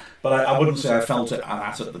season. But I wouldn't say I felt it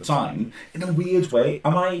at the time. In a weird way,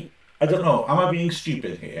 I don't know, am I being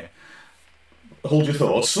stupid here? Hold your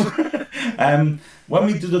thoughts. When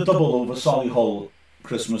we did a double over Solihull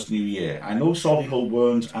Christmas New Year, I know Solihull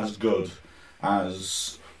weren't as good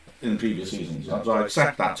as in previous seasons, so I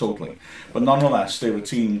accept that totally. But nonetheless, they're a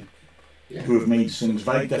team who have made things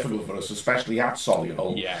very difficult for us, especially at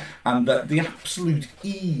Solihull. And the absolute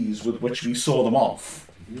ease with which we saw them off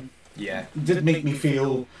did make me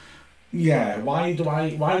feel, why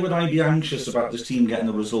would I be anxious about this team getting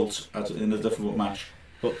a result in a difficult match?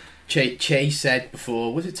 But Che said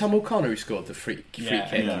before, was it Tom O'Connor who scored the free kick?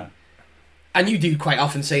 Yeah. And you do quite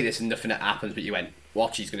often say this and nothing happens, but you went,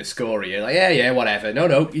 watch, he's going to score here. Like, whatever.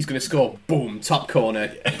 No, he's going to score. Boom, top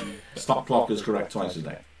corner. Stop clock is correct twice a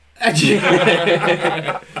day. I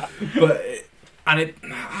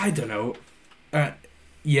don't know.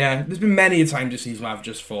 There's been many a time this season where I've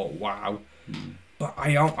just thought, wow. But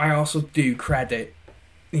I also do credit,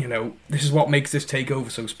 this is what makes this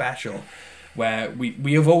takeover so special, where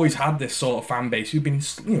we have always had this sort of fan base who've been,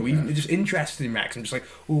 even just interested in Wrexham, just like,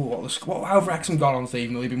 how have Wrexham got on,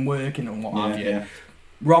 Stephen? They've been working on what have you. Yeah.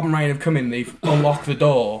 Rob and Ryan have come in, they've unlocked the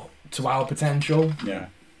door to our potential. Yeah.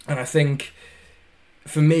 And I think,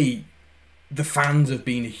 for me, the fans have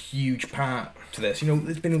been a huge part to this.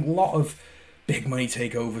 There's been a lot of big money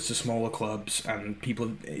takeovers to smaller clubs, and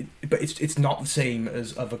people, but it's not the same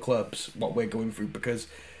as other clubs, what we're going through, because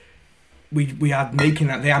they are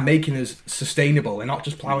making us sustainable. They're not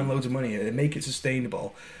just ploughing loads of money, they make it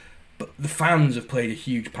sustainable. But the fans have played a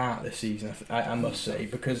huge part this season, I must say,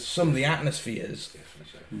 because some of the atmospheres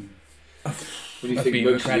When you think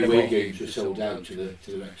most of the away games were sold out to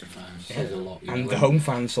the Wrexham fans, says a lot. And the home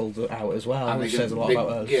fans sold out as well, which says a lot about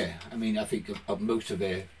us. Yeah, I mean, I think of most of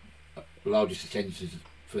their largest attendances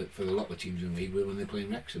for a lot of teams in the league were when they're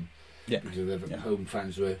playing Wrexham. Yeah. Because their home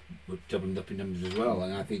fans were doubling up in numbers as well,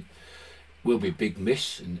 and I think will be a big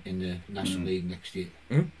miss in the National League next year.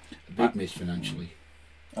 A big miss financially.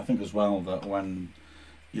 I think as well that when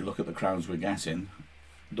you look at the crowds we're getting,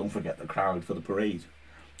 don't forget the crowd for the parade.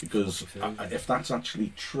 Because if that's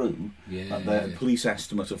actually true, the police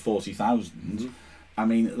estimate of 40,000, I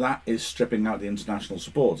mean, that is stripping out the international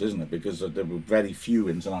support, isn't it? Because there were very few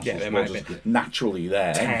international supporters naturally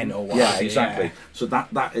there. 10 or what. Yeah, exactly. Yeah. So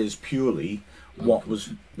that is purely what was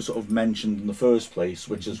sort of mentioned in the first place,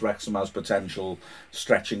 which is Wrexham has potential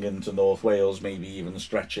stretching into North Wales, maybe even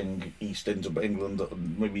stretching east into England,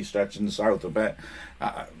 maybe stretching south a bit.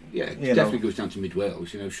 It definitely goes down to Mid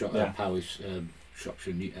Wales, Powys,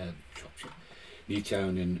 Shropshire,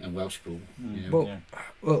 Newtown and Welshpool.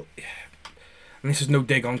 Well, and this is no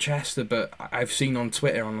dig on Chester, but I've seen on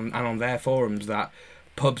Twitter and on their forums that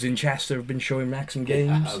pubs in Chester have been showing Wrexham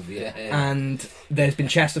games, and there's been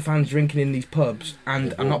Chester fans drinking in these pubs.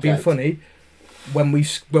 And I'm not being funny. When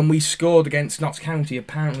we scored against Notts County,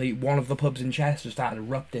 apparently one of the pubs in Chester started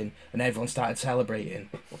erupting, and everyone started celebrating,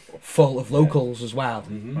 full of locals as well.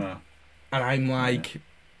 And I'm like,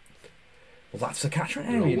 well, that's the catchment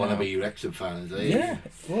area. Want to be Wrexham fans, eh? Yeah.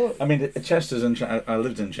 Well, I mean, Chester's. I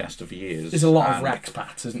lived in Chester for years. There's a lot of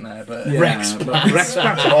Rexpats, isn't there? But Rexpats,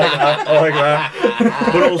 I like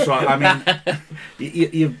that. But also, I mean,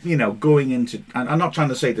 you going into. And I'm not trying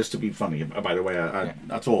to say this to be funny, by the way,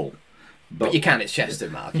 at all. But you can. It's Chester,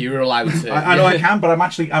 Mark. You're allowed to. I know I can, but I'm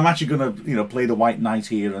actually going to play the white knight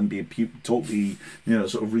here and be totally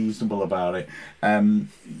sort of reasonable about it.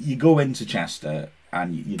 You go into Chester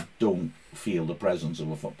and you don't feel the presence of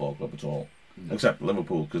a football club at all, except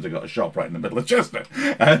Liverpool, because they've got a shop right in the middle of Chester,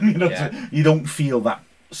 and you don't feel that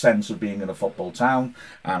sense of being in a football town.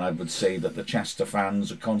 And I would say that the Chester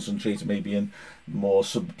fans are concentrated maybe in more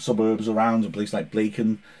suburbs around a place like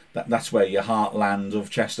Blacon. That's where your heartland of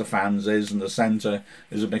Chester fans is, and the centre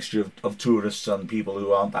is a mixture of tourists and people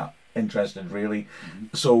who aren't that interested really.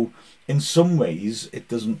 So in some ways it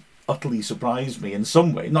doesn't utterly surprised me in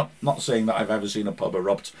some way. Not saying that I've ever seen a pub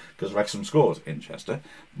erupt because Wrexham scored in Chester,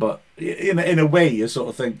 but in a way you sort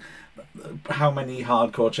of think, how many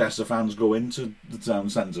hardcore Chester fans go into the town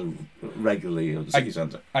centre regularly, or the city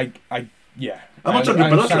centre? I'm not trying to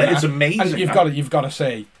belittle it. It's amazing. And you've got to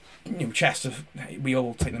say, Chester, we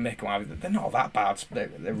all take the mick on. They're not that bad.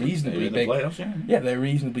 They're reasonably big. Playoffs, yeah, they're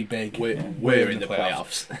reasonably big. We're in the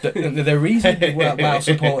playoffs. They're reasonably well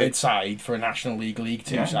supported side for a National League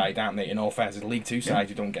Two side, aren't they? In all fairness, the League Two side,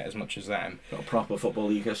 you don't get as much as them. Got a proper football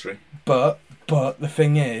league history. But the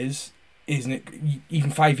thing is, isn't it?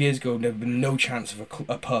 Even 5 years ago, there would have been no chance of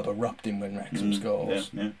a pub erupting when Wrexham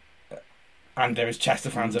scores. Yeah. And there is Chester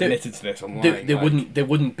fans admitted to this online. There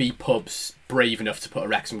wouldn't be pubs brave enough to put a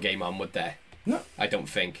Wrexham game on, would there? No, I don't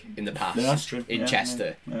think in the past. No, that's true. In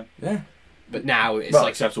Chester. Yeah. But now it's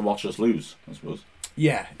except to watch us lose, I suppose.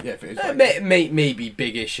 Yeah. Maybe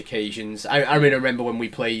biggish occasions. I remember when we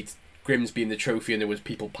played Grimsby in the trophy, and there was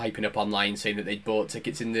people piping up online saying that they'd bought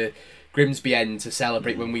tickets in the Grimsby end to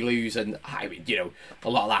celebrate when we lose, and I mean, a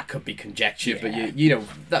lot of that could be conjecture, but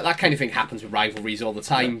that kind of thing happens with rivalries all the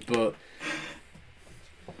time. But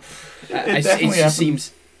it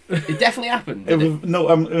definitely happened. I'm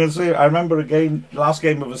going to say, I remember last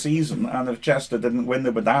game of the season, and if Chester didn't win, they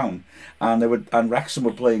were down, and Wrexham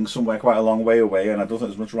were playing somewhere quite a long way away, and I don't think there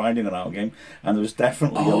was much riding in our game, and there was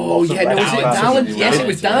definitely a lot of Darlington. Yes, it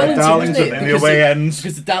was Darlington, in the away ends,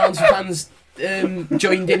 because the Darlington fans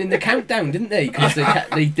joined in the countdown, didn't they? Because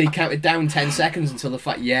they counted down 10 seconds until the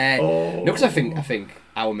fact. Because I think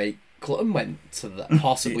our mate Clutton went to that,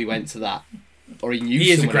 possibly went to that. Or he knew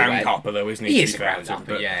he is a ground hopper, though, isn't he? He is a ground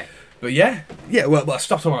hopper, yeah. But yeah. Well,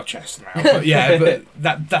 stop talking about Chester now. But yeah,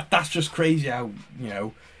 but that's just crazy how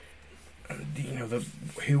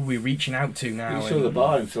who we're reaching out to now. You saw the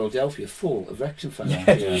bar in Philadelphia full of Wrexham fans.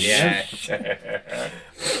 Yeah.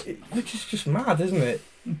 Which is just mad, isn't it?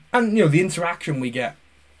 And the interaction we get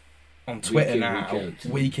on Twitter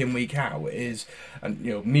week in, week out is, and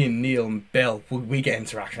me and Neil and Bill, we get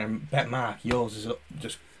interaction. I bet Mark, yours is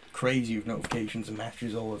just crazy with notifications and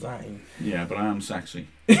messages all the time. Yeah, but I am sexy.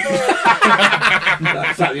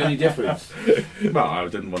 That's not the only difference. Well, I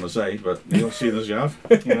didn't want to say, but you'll see as you have.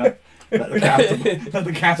 Let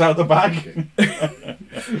the cat out the bag.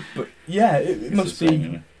 But yeah, it must be.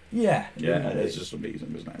 Thing, yeah, it's just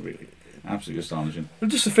amazing, isn't it? Really, absolutely astonishing. Well,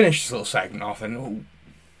 just to finish this little segment off, and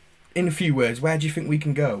in a few words, where do you think we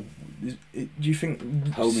can go? Do you think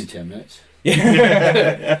home in 10 minutes?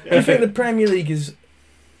 Yeah. Do you think the Premier League is,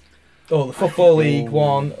 or the Football League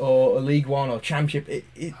One, or a League One, or Championship?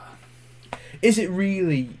 Is it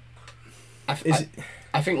really? I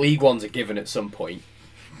think League One's a given at some point.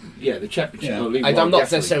 Yeah, the Championship. Yeah. League I'm One, not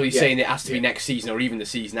definitely. necessarily saying it has to be next season or even the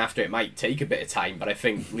season after. It might take a bit of time, but I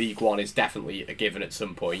think League One is definitely a given at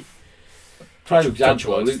some point. Prime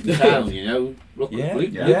example, Luton Town, Look,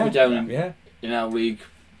 we're down in our league,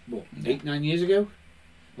 8-9 years ago?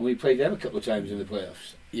 And we played them a couple of times in the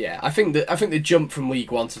playoffs. Yeah, I think the jump from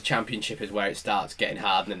League One to Championship is where it starts getting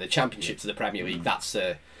hard, and then the Championship to the Premier League, that's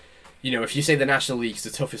if you say the National League's the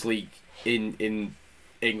toughest league in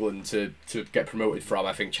England to get promoted from,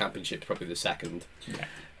 I think Championship's probably the second. Yeah.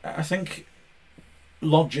 I think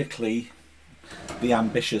logically the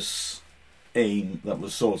ambitious aim that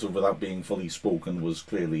was sort of, without being fully spoken, was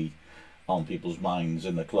clearly on people's minds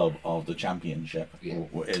in the club of the Championship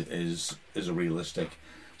is a realistic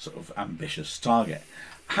sort of ambitious target.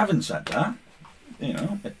 Having said that,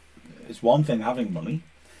 it's one thing having money,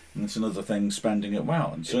 and it's another thing spending it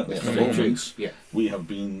well. And certainly at the moment, we have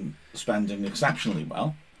been spending exceptionally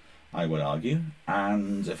well, I would argue.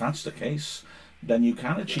 And if that's the case, then you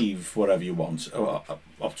can achieve whatever you want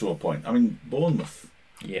up to a point. I mean, Bournemouth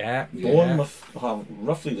have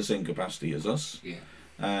roughly the same capacity as us. Yeah.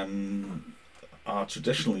 Are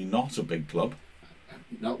traditionally not a big club.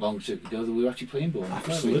 Not long ago, we were actually playing Bournemouth.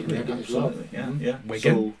 Absolutely. Wigan. So,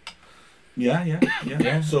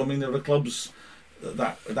 So I mean, there are clubs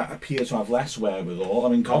that appear to have less wherewithal. I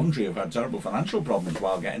mean, Coventry have had terrible financial problems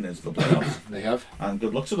while getting into the playoffs. They have. And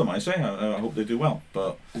good luck to them, I say. I hope they do well.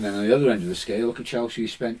 But and then on the other end of the scale, look at Chelsea, who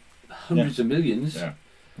spent hundreds of millions.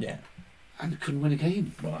 Yeah. And couldn't win a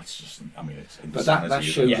game. Well, that's just, I mean, it's but that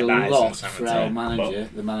shows a lot for our manager,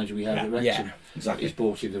 the manager we have at Wrexham. Yeah, exactly. He's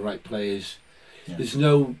brought in the right players. Yeah. There's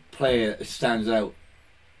no player that stands out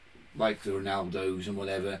like the Ronaldos and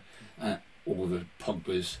whatever, or the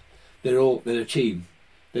Pogbas. They're a team.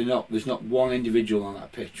 There's not one individual on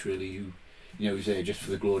that pitch really who is there just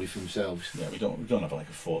for the glory for themselves. Yeah, we don't have like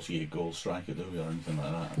a 40-year goal striker, do we, or anything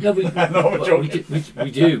like that? No,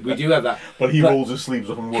 we do have that. But he rolls his sleeves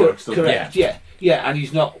up and works. Correct. Yeah, and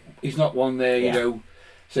he's not one there,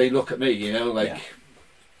 saying look at me,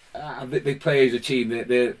 they play as a team.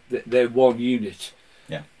 They're one unit.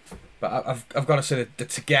 Yeah. But I've got to say that the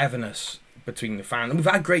togetherness between the fans, and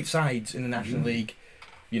we've had great sides in the National League,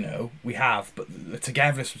 we have, but the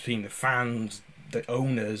togetherness between the fans, the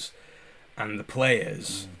owners, and the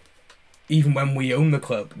players, even when we own the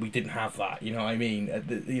club, we didn't have that. You know what I mean? At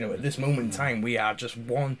this moment in time, we are just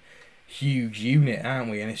one huge unit, aren't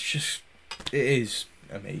we? And it is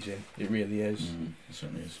amazing. It really is. It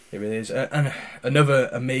certainly is. It really is. And another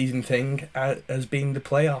amazing thing has been the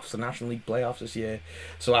playoffs, the National League playoffs this year.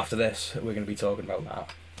 So after this, we're going to be talking about that.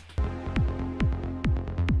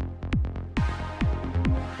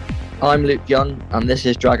 I'm Luke Young, and this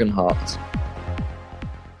is Dragonheart.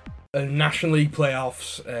 National League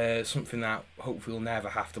playoffs, something that hopefully we'll never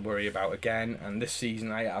have to worry about again. And this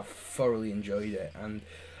season, I have thoroughly enjoyed it. And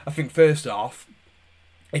I think first off,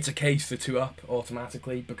 it's a case for 2 up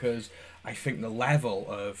automatically, because I think the level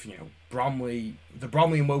of the Bromley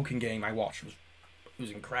and Woking game I watched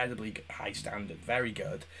was incredibly high standard, very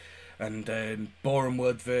good. And Boreham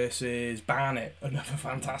Wood versus Barnet, another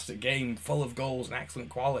fantastic game, full of goals and excellent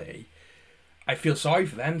quality. I feel sorry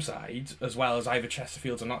for them sides, as well as either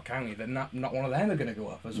Chesterfield or Notts County, that not one of them are going to go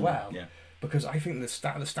up as well. Yeah. Because I think the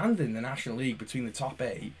standing in the National League between the top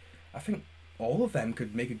 8, I think all of them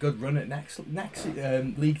could make a good run at next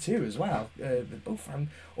League 2 as well. They're both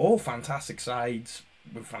all fantastic sides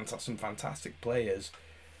with some fantastic players.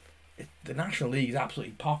 The National League is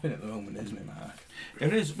absolutely popping at the moment, isn't it, Mark?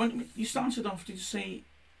 It is. When you started off, did you say,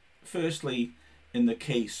 firstly, in the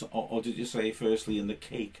case, or did you say firstly in the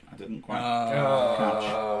cake? I didn't quite catch.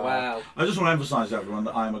 Oh, wow. I just want to emphasise to everyone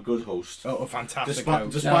that I'm a good host. Oh, fantastic.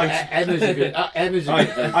 Despite Emma's a good. Emma's a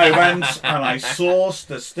good. I went and I sourced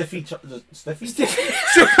the stiffy.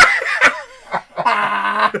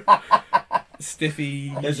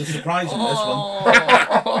 Stiffy. There's a surprise in this one.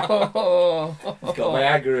 It's got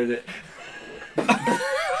Viagra in it.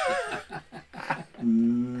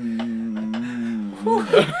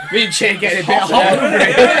 Me and Che getting a bit hot.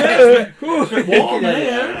 Warm,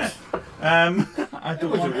 yeah. I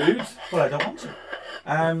don't want rude. Well, I don't want to.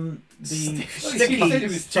 The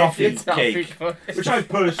Sticky toffee cake, which I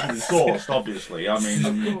personally sourced, obviously. I mean,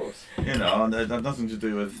 Of course. you know, and it had nothing to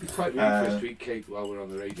do with. It's quite rude for a sweet cake while we're on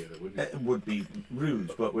the radio, though, wouldn't it? It would be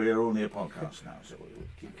rude, but we're only a podcast now, so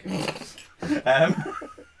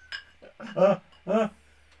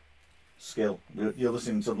skill. You're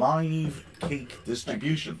listening to live cake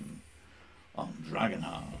distribution on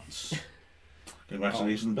Dragonhearts.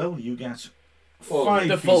 Congratulations, Bill. You get 5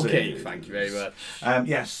 The full pieces. cake, thank you very much.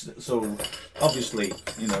 Yes, so obviously,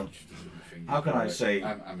 you know, how can I say?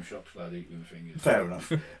 I'm a shop lad eating with my fingers. Fair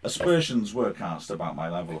enough. Aspersions were cast about my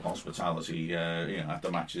level of hospitality, you know,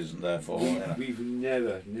 after matches, and therefore, you know. We've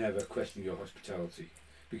never questioned your hospitality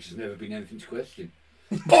because there's never been anything to question.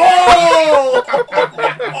 Oh!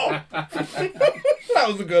 That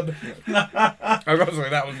was good. I got to say,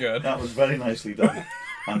 that was good. That was very nicely done,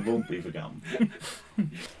 and won't be forgotten.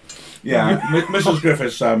 Yeah, Mrs.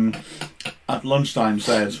 Griffiths at lunchtime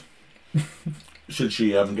said, should she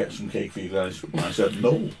get some cake for you guys? And I said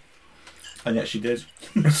no, and yet she did.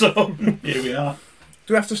 So here we are.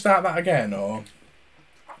 Do we have to start that again, or?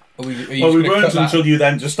 Are we Well, we weren't until you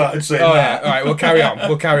then just started saying Oh that. yeah, all right. We'll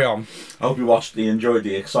carry on. I hope you enjoyed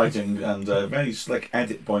the exciting and very slick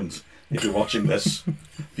edit point. If you're watching this,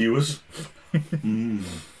 viewers.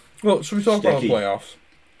 Well, should we talk about the Sticky. playoffs?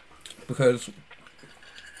 Because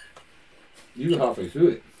You were halfway through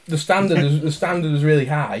it. the standard is really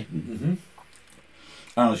high. Mm-hmm.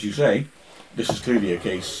 And as you say, this is clearly a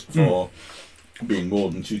case for being more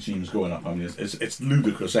than 2 teams going up. I mean, it's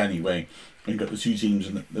ludicrous anyway. You've got the 2 teams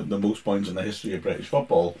in the most points in the history of British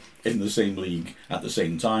football in the same league at the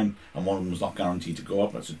same time, and one of them is not guaranteed to go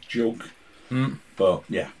up. That's a joke. But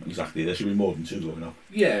yeah, exactly. There should be more than 2 going up.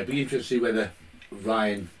 Yeah, it'd be interesting to see whether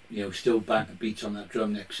Ryan, still beats on that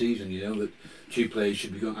drum next season. That 2 players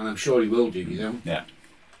should be going, and I'm sure he will do. Yeah.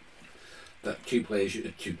 That 2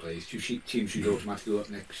 teams should automatically go up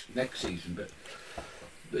next season, but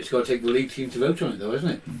it's got to take the league team to vote on it, though, isn't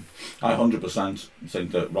it? I 100%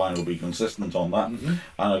 think that Ryan will be consistent on that. Mm-hmm. And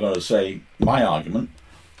I've got to say, my argument,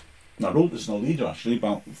 and I wrote this in a leader actually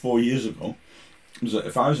about 4 years ago, was that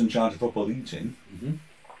if I was in charge of the Football League team,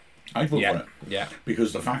 I'd vote for it. Yeah.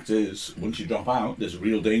 Because the fact is, once you drop out, there's a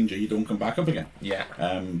real danger you don't come back up again. Yeah.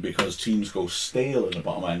 Because teams go stale in the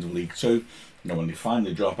bottom end of League 2. When they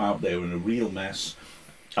finally drop out, they're in a real mess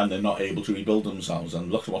and they're not able to rebuild themselves.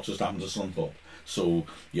 And look at what just happened to Scunthorpe. So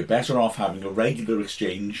you're better off having a regular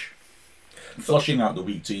exchange, flushing out the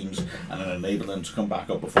weak teams, and then enabling them to come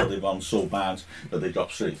back up before they've gone so bad that they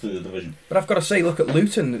drop straight through the division. But I've got to say, look at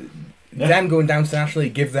Luton. Yeah. Them going down to the National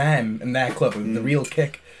League give them and their club the real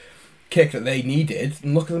kick that they needed,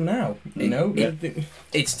 and look at them now. Yeah.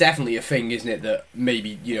 It's definitely a thing, isn't it, that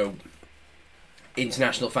maybe,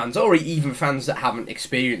 international fans, or even fans that haven't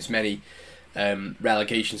experienced many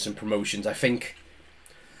relegations and promotions, I think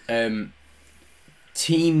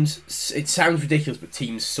teams, it sounds ridiculous, but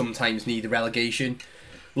teams sometimes need a relegation.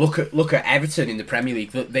 Look at Everton in the Premier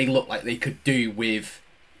League. They look like they could do with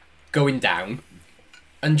going down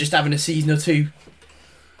and just having a season or 2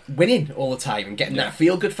 winning all the time and getting that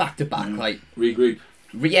feel-good factor back. Like Regroup.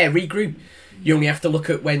 Regroup. You only have to look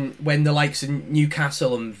at when the likes of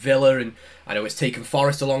Newcastle and Villa, and I know it's taken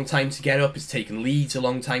Forest a long time to get up, it's taken Leeds a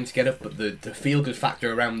long time to get up, but the feel-good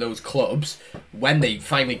factor around those clubs, when they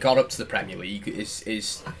finally got up to the Premier League, it's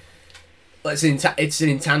an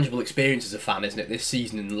intangible experience as a fan, isn't it? This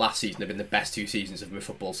season and last season have been the best 2 seasons of my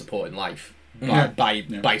football supporting life,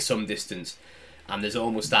 by some distance. And there's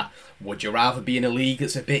almost that, would you rather be in a league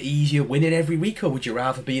that's a bit easier winning every week, or would you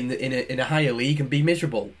rather be in a higher league and be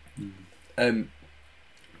miserable? If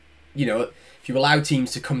you allow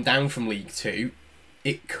teams to come down from League 2,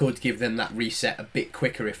 it could give them that reset a bit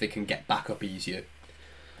quicker if they can get back up easier.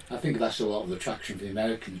 I think that's a lot of the attraction for the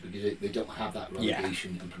Americans, because they don't have that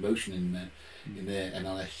relegation and promotion in their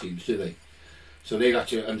MLS teams, do they? So they've got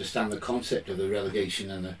to understand the concept of the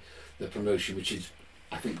relegation and the promotion, which is,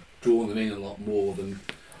 I think, drawing them in a lot more than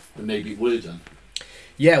maybe it would have done.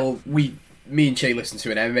 Yeah, well, me and Che listened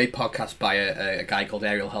to an MMA podcast by a guy called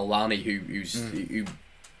Ariel Helwani, who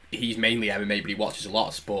he's mainly MMA, but he watches a lot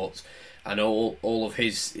of sports, and all of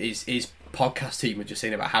his podcast team are just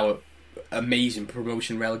saying about how amazing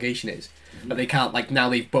promotion relegation is. But they can't, like, now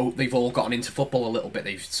they've all gotten into football a little bit.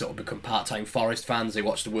 They've sort of become part-time Forest fans. They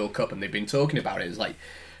watch the World Cup and they've been talking about it. It's like,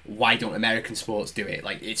 why don't American sports do it?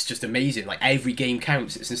 Like, it's just amazing. Like, every game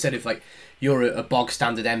counts. It's instead of like you're a bog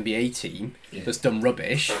standard NBA team that's done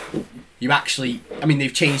rubbish. You actually, I mean,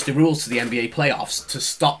 they've changed the rules to the NBA playoffs to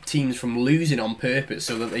stop teams from losing on purpose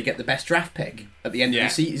so that they get the best draft pick at the end of the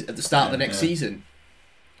season, at the start of the next season.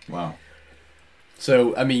 Wow.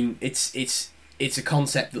 So I mean, it's a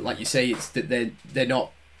concept that, like you say, it's that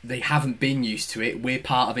they haven't been used to it. We're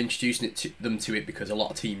part of introducing them to it because a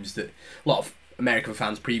lot of American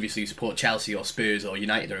fans previously support Chelsea or Spurs or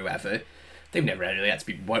United or whoever, they've never really had to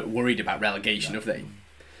be worried about relegation, have they?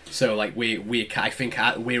 So like I think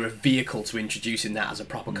we're a vehicle to introducing that as a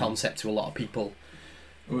proper concept to a lot of people.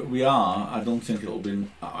 We are. I don't think it'll be, in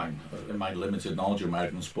my limited knowledge of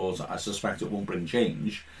American sports, I suspect it won't bring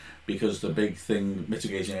change, because the big thing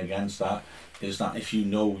mitigating against that is that if you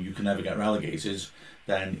know you can never get relegated,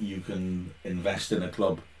 then you can invest in a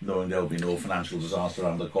club knowing there'll be no financial disaster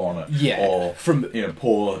around the corner. Yeah, or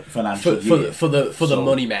poor financial for the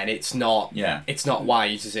money men, it's not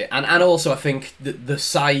wise, is it? And also I think the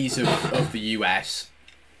size of the US,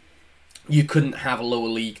 you couldn't have a lower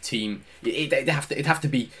league team. It'd have to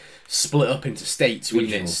be split up into states,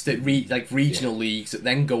 wouldn't it? Like regional leagues that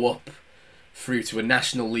then go up through to a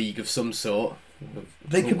national league of some sort.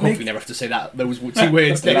 They could hopefully never have to say those two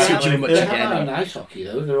words next to each other much again. Ice hockey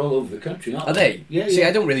though, they're all over the country, aren't Are they? Yeah. See,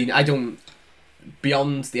 I don't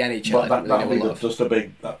beyond the NHL. But that'll be just a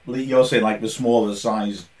big. You're saying like the smaller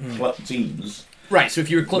size teams. Right, so if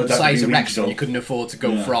you're a club the size of regional. Wrexham, you couldn't afford to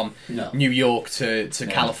go from New York to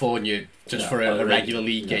California just for a regular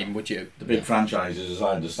league game, would you? The big franchises, as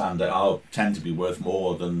I understand it, tend to be worth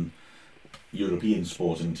more than European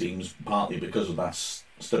sporting teams, partly because of that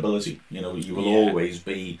stability. You know, you will always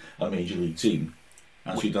be a major league team,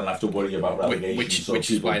 and so you don't have to worry about relegation.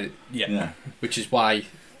 Which is why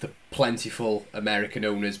the plentiful American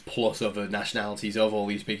owners plus other nationalities of all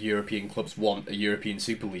these big European clubs want a European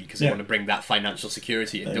Super League, because they want to bring that financial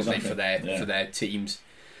security in, don't they, for their teams.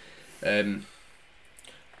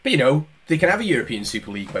 But you know, they can have a European Super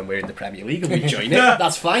League when we're in the Premier League and we join it.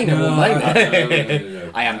 That's fine. I won't mind that.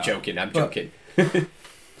 No. I am joking. I'm joking.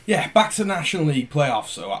 Yeah, back to National League playoffs.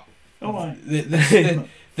 So,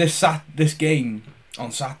 this game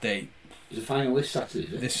on Saturday. Is the final this Saturday?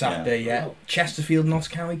 Is it? This Saturday, yeah. Wow. Chesterfield, Notts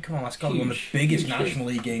County. Come on, that's got to be one of the biggest National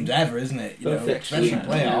League games ever, isn't it? You know, Perfect. especially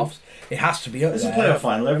playoffs. It has to be up There's there. a playoff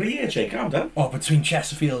final every year, Jake. Calm down. Oh, between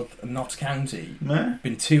Chesterfield and Notts County,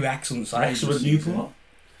 been two excellent sides. Wrexham and Newport,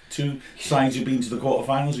 two sides who've been to the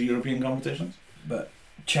quarterfinals of European competitions. But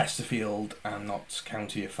Chesterfield and Notts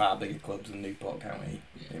County are far bigger clubs than Newport County,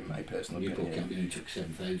 in my personal Newport opinion. County took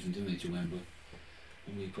 7,000, didn't they, to Wembley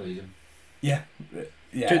when we played them? Yeah.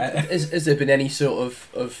 Has there been any sort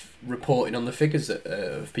of reporting on the figures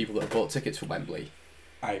of people that have bought tickets for Wembley?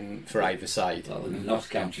 For either side. Well, in Notts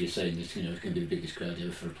County, you're saying this, it's going to be the biggest crowd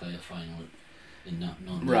ever for a playoff final in that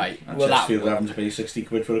non-league. Right. And Chesterfield having to pay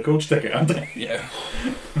 £60 for a coach ticket, aren't they? Yeah.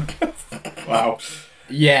 Wow.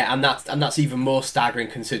 Yeah, and that's even more staggering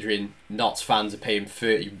considering Notts fans are paying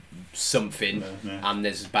 30 something, and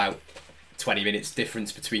there's about 20 minutes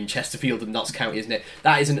difference between Chesterfield and Notts County, isn't it?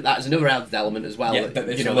 That is another added element as well. Yeah, that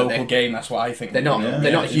it's a local game. That's what I think. They're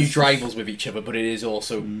not huge rivals with each other, but it is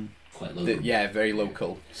also quite local. Very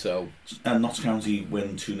local. So and Notts County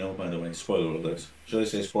win 2-0, by the way. Spoiler alert. Should I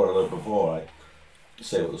say spoiler alert before I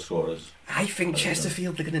say what the score is? I think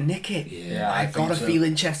Chesterfield are going to nick it. Yeah, I've got a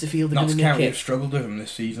feeling Chesterfield are going Notts to nick County it. have struggled with them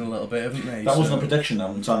this season a little bit, haven't they? That wasn't a prediction.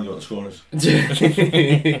 I'm telling you what the score is.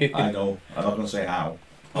 I know. I'm not going to say how.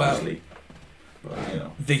 Obviously. But, you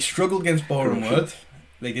know. They struggled against Boreham Wood.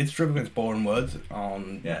 They did struggle against Boreham Wood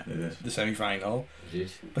on the semi-final.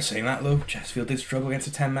 But saying that though, Chesterfield did struggle against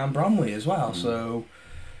a 10-man Bromley as well. So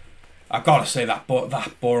I've got to say that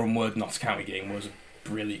Boreham Wood Notts County game was a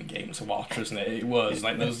brilliant game to watch, wasn't it? It was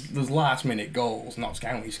like those last-minute goals Notts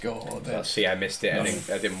County scored. See, I missed it.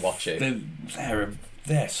 I didn't watch it.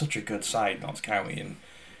 They're such a good side, Notts County, and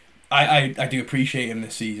I do appreciate them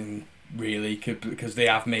this season. Really, because they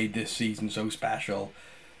have made this season so special,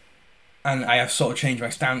 and I have sort of changed my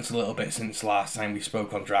stance a little bit since last time we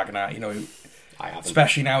spoke on Dragonheart. You know, I haven't.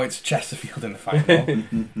 Especially now it's Chesterfield in the final.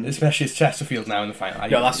 Especially it's Chesterfield now in the final.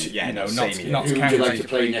 Notts Who County. would you like to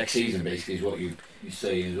play next season? Basically, is what you're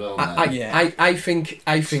saying as well. I think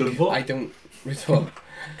I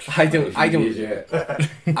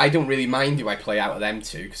don't really mind who I play out of them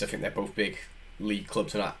two, because I think they're both big league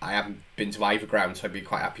clubs, and I haven't been to either ground, so I'd be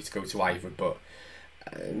quite happy to go to either. But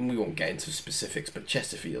we won't get into specifics. But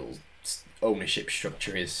Chesterfield's ownership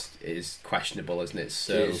structure is questionable, isn't it?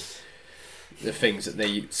 So the things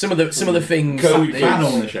that some of the things that fan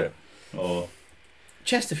ownership or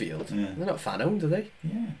Chesterfield, they're not fan owned, are they?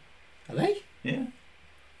 Yeah, are they? Yeah,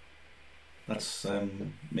 that's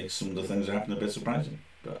makes some of the things that happen a bit surprising.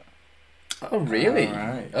 But oh really?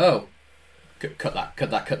 Right. Oh. Cut that.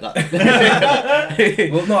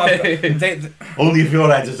 Well, no, only if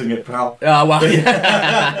you're editing it, pal. Oh, well.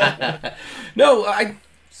 No,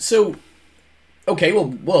 okay,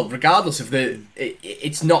 well, regardless of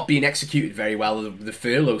it's not being executed very well, the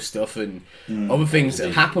furlough stuff and other things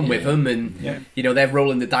that happen with them, and they're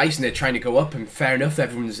rolling the dice and they're trying to go up, and fair enough,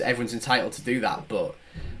 everyone's entitled to do that, but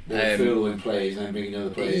they're furloughing players and then bringing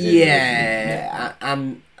other players in. Yeah,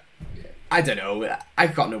 and I don't know.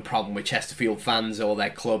 I've got no problem with Chesterfield fans or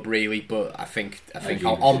their club really, but I think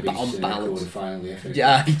on balance,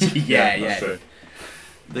 yeah. That's true.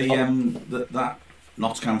 That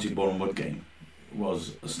Notts County Bournemouth game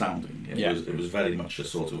was astounding. It was very much a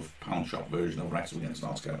sort of pound shop version of Wrexham against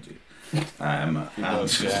Notts County.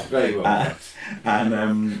 Very well.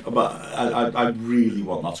 But I really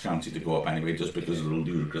want Notts County to go up anyway, just because of the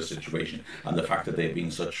ludicrous situation and the fact that they've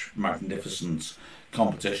been such magnificent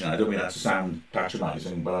competition. I don't mean that to sound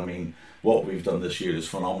patronising, but I mean what we've done this year is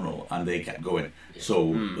phenomenal, and they kept going.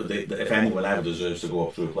 So if anyone ever deserves to go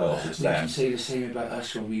up through a playoff, it's them. You can say the same about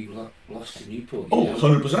us when we lost to Newport.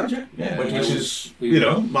 100%, yeah. Which is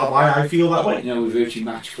why I feel that way. We virtually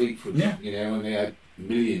matched Fleetwood. And they had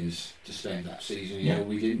millions to spend that season.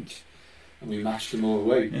 We didn't, and we matched them all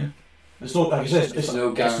away. Yeah. It's not like it's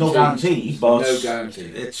no guarantee. No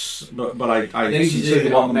guarantee. But I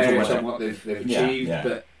sincerely want them to win what they've achieved,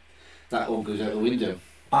 but that all goes out the window.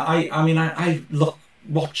 I look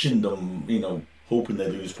watching them, hoping they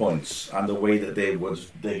lose points, and the way that they would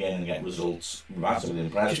dig in and get results massively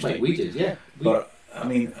impressed just like we did, yeah. But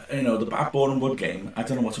the Bournemouth game, I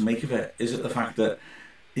don't know what to make of it. Is it the fact that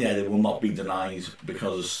they will not be denied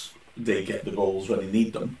because they get the goals when they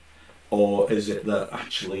need them, or is it that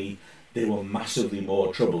actually they were massively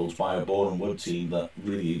more troubled by a Bournemouth team that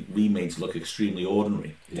really we made to look extremely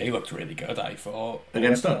ordinary? They looked really good, I thought.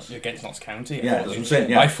 Against us? Against Notts County. That's what I'm saying,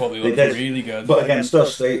 yeah. I thought they looked really good. But against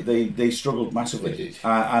us, they struggled massively.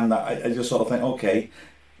 And I just sort of think, okay,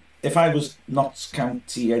 if I was Notts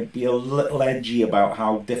County, I'd be a little edgy about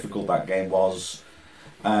how difficult that game was.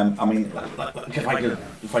 If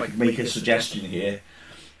I could make a suggestion here,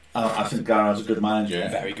 I think Garard's a good manager.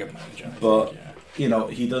 Very good manager. But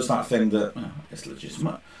he does that thing that it's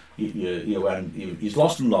legitimate. He's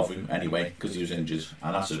lost and love him anyway because he was injured,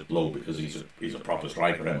 and that's a blow because he's a proper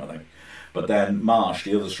striker, I think. But then Marsh,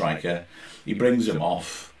 the other striker, he brings him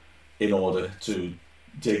off in order to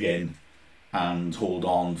dig in and hold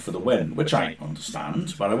on for the win, which I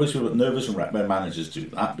understand, but I wish we were nervous when managers do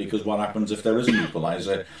that, because what happens if there is an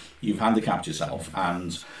equaliser? You've handicapped yourself,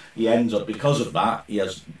 and he ends up, because of that, he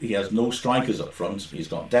has no strikers up front. He's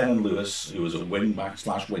got Dennon Lewis, who is a wing back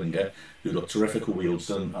 / winger, who looked terrific at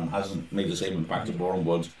Wealdstone and hasn't made the same impact at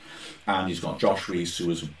Bournemouth, and he's got Josh Rees,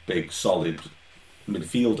 who is a big, solid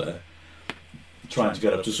midfielder, trying to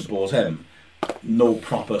get up to support him. No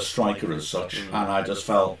proper striker as such, and I just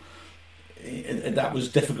felt that was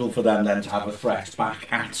difficult for them then to have a threat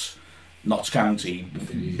back at Notts County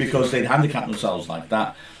because they'd handicapped themselves like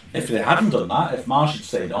that. If they hadn't done that, if Marsh had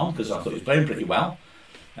stayed on, because I thought he was playing pretty well,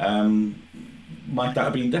 might that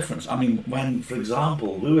have been different? I mean, when, for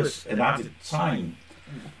example, Lewis in added time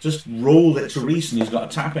just rolled it to Rees and he's got a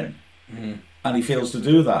tap in, and he fails to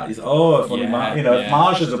do that. He's if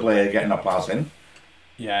Marsh is a player getting up past him,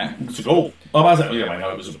 it's a goal. I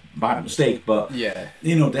know it was a bad mistake, but they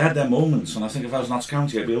had their moments, and I think if I was Notts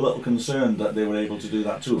County, I'd be a little concerned that they were able to do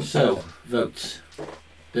that too. So, votes.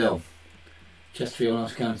 Bill, Chesterfield,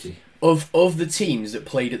 Notts County. Of the teams that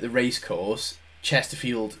played at the racecourse,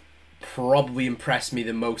 Chesterfield probably impressed me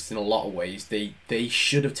the most in a lot of ways. They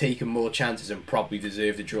should have taken more chances and probably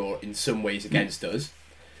deserved a draw in some ways against us.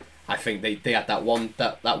 I think they had that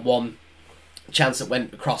one chance that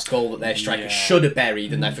went across goal that their striker should have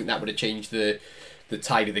buried, and I think that would have changed the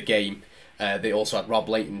tide of the game. They also had Rob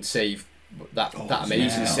Layton save that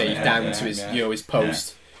amazing save down to his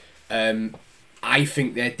post. I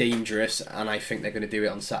think they're dangerous, and I think they're going to do it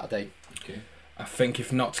on Saturday. Okay. I think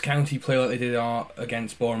if Notts County play like they did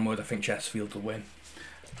against Bournemouth, I think Chesterfield will win.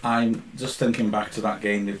 I'm just thinking back to that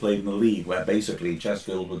game they played in the league, where basically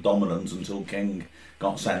Chesterfield were dominant until King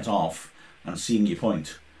got sent off, and seeing your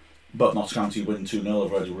point. But Notts County win 2-0.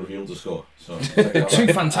 I've already revealed the score. So Two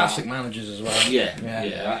fantastic managers as well.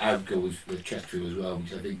 Yeah. I would go with Chesterfield as well,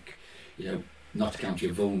 because I think, Notts County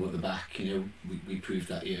are vulnerable at the back. We proved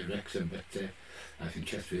that here at Wrexham, but I think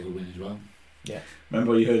Chesterfield will win as well. Yeah.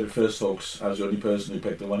 Remember you heard it first, folks. I was the only person who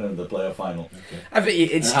picked the winner in the playoff final. Okay. I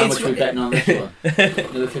think it's. And how much are we betting on this one?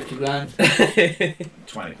 Another 50 grand?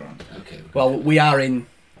 20 grand. Okay. Well, we are in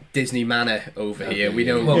Disney Manor over Okay, here. We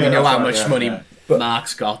know yeah. we know how that's much right, money yeah.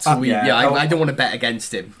 Mark's got. So I don't want to bet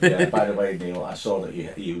against him. Yeah, by the way, Neil, I saw that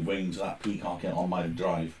you winged that peacock on my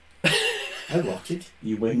drive. I watched.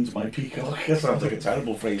 You winged my peacock. That sounds like a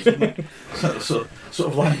terrible phrase, doesn't it? sort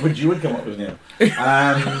of language you would come up with, Neil.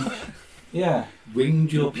 Yeah.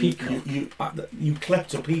 Winged your peacock? You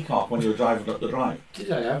clipped a peacock when you were driving up the drive. Did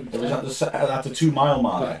I? It was at the 2 mile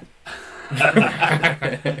mark.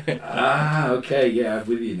 Okay, yeah, I'm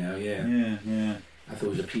with you now, yeah. Yeah. I thought it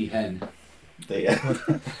was a peahen.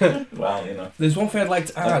 Well, There's one thing I'd like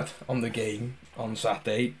to add on the game on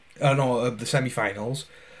Saturday. The semi-finals.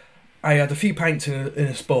 I had a few pints in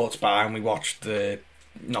a sports bar and we watched the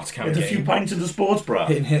Notts County game. a few pints in the sports bra.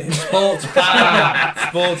 In sports bar.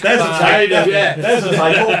 There's a title. Yeah, there's a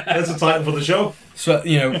title. There's a title for the show. So,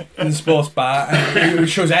 in the sports bar, and it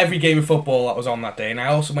shows every game of football that was on that day. And I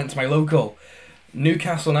also went to my local.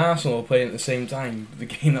 Newcastle and Arsenal were playing at the same time. The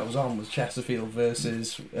game that was on was Chesterfield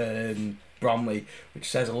versus Bromley, which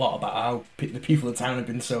says a lot about how the people of town have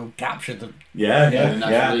been so captured in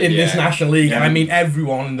this National League. Yeah. And I mean,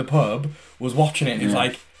 everyone in the pub was watching it. It's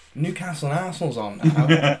like, Newcastle and Arsenal's on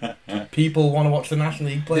now. People want to watch the National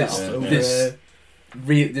League playoffs.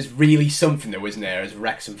 There's really something though, isn't there, as a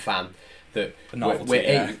Wrexham fan, that it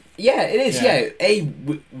is.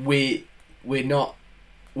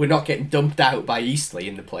 We're not getting dumped out by Eastleigh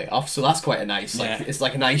in the playoffs, so that's quite a nice. It's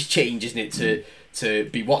like a nice change, isn't it, to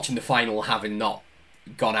be watching the final having not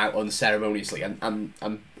gone out unceremoniously, and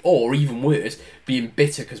or even worse, being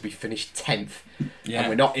bitter because we finished 10th and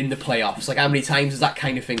we're not in the playoffs. Like, how many times has that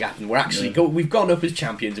kind of thing happened? We're actually we've gone up as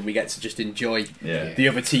champions and we get to just enjoy the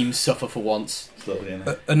other teams suffer for once. It's lovely, isn't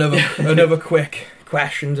it? Another quick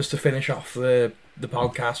question just to finish off the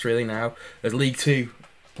podcast. Really, now there's League 2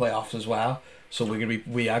 playoffs as well, so we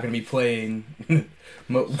are going to be playing.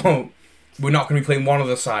 We're not going to be playing one of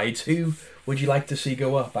the sides. Who would you like to see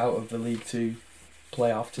go up out of the League 2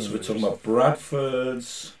 playoff teams? So we're talking about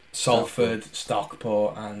Bradford's, Salford,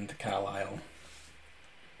 Stockport and Carlisle.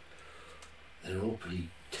 They're all pretty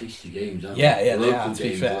tasty games, aren't Yeah, they? yeah, they Local are, to be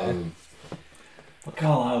games fair. are- Well,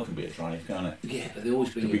 Carlisle can be a drive, can't it? Yeah, but they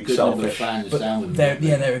always bring They're a being good number of selfish. fans But down with them.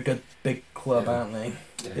 they're a good big club, Yeah. aren't they?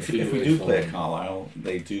 If we do play at Carlisle,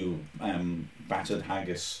 they do battered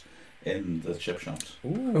haggis in the chip shops.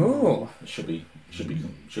 Ooh. It should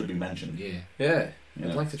be mentioned. Yeah. You I'd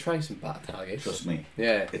know, like to try some bad targets. trust me,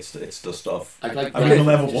 Yeah. it's the stuff. I'd like I mean, we'll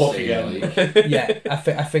never to walk say, again. like, Yeah, I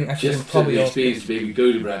think just probably to experience maybe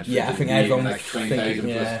go to Bradford. Yeah, I think and be everyone like was 20,000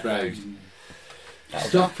 thinking, plus yeah. crowd. That'll be-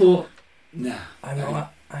 Stockport, nah.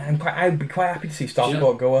 I'd be quite happy to see Stockport Do you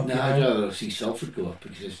know- go up. No, you I'd know? rather see Salford go up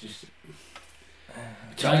because it's just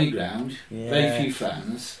a tiny ground, Yeah. very few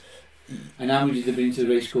fans. And how many did they bring to the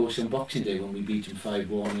racecourse on Boxing Day when we beat them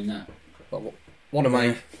 5-1 in that? Well, one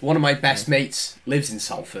of my best mates lives in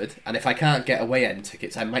Salford, and if I can't get away end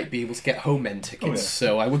tickets, I might be able to get home end tickets. Oh, yeah.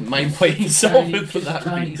 So I wouldn't mind playing Salford for It's a that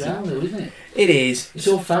tiny reason. ground though, isn't it? It is. It's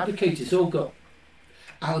all fabricated, it's all got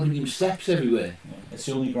aluminium steps everywhere. It's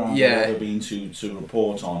the only ground Yeah. I've ever been to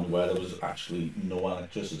report on where there was actually no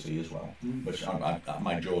electricity as well, which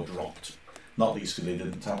my jaw dropped. Not least because they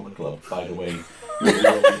didn't tell the club, by the way.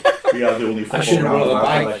 We are the only football should've ground brought that a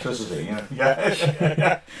has electricity.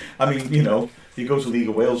 Yeah. I mean, you go to League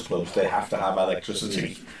of Wales clubs, they have to have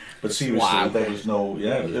electricity. But seriously, there was no.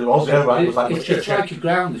 Yeah, it was. Yeah, right. It was like It's like a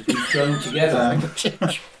ground that's been thrown together.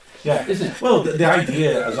 yeah, Isn't it? Well, the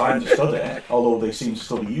idea, as I understood it, although they seem to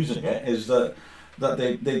still be using it, is that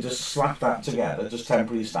they just slap that together, just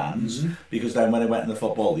temporary stands, because then when they went in the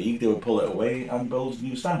Football League, they would pull it away and build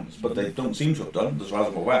new stands. But they don't seem to have done, as far as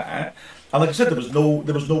I'm aware. And like I said, there was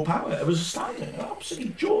no power. It was astounding,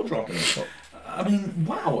 absolutely jaw-dropping. I mean,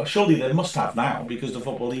 wow! Surely they must have now, because the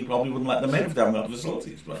Football League probably wouldn't let them in if they haven't got the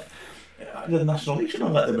facilities. But the National League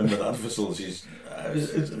shouldn't let them in without the facilities.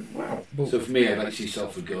 Wow! So for me, I'd like to see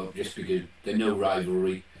Salford go up just because there's no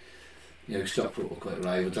rivalry. Stockport were quite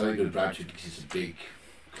rivals. I like to go to Bradford because it's a big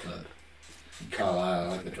club. And Carlisle, I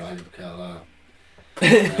like the drive of Carlisle.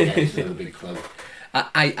 It's another big club.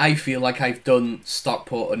 I feel like I've done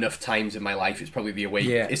Stockport enough times in my life. It's probably the away.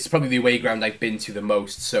 Yeah. It's probably the away ground I've been to the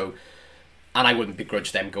most. So, and I wouldn't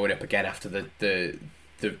begrudge them going up again after the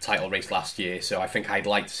the title race last year, so I think I'd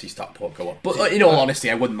like to see Stockport go up. But in all honesty,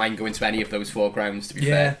 I wouldn't mind going to any of those 4 grounds, to be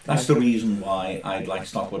fair. That's the reason why I'd like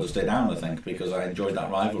Stockport to stay down, I think, because I enjoyed that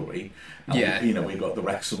rivalry. And we've got the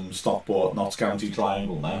Wrexham, Stockport, Notts County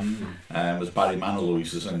triangle now, as Barry Manilow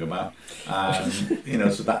used to sing about.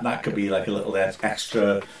 So that could be like a little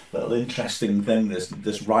extra, little interesting thing,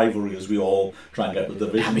 this rivalry as we all try and get the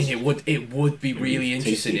divisions. I mean, it would be really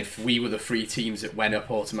interesting if we were the 3 teams that went up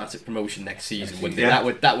automatic promotion next season, wouldn't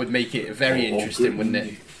it? That would make it very interesting, wouldn't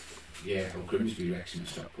it? Yeah, or Grimsby, Wrexham and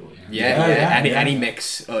Stockport. Any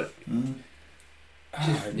mix.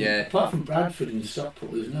 Apart from Bradford and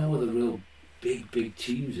Stockport, there's no other real big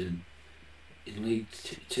teams in League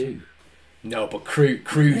 2. No, but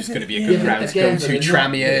Crew's going to be a good ground to go to.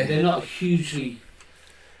 Tranmere. They're not hugely,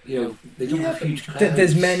 they don't have huge crowds.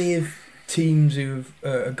 There's many of teams who've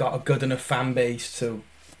got a good enough fan base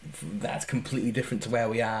that's completely different to where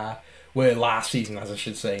we were last season, as I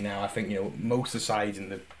should say now. I think most of the sides in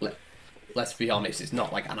the... Let's be honest, it's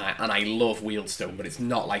not like, and I love Wealdstone, but it's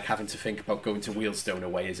not like having to think about going to Wealdstone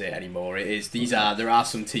away, is it, anymore? It is. There are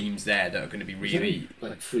some teams there that are going to be really...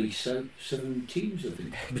 Like 7 teams, I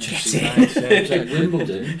think. Which is nice. It's like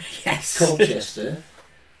Wimbledon, yes, Colchester,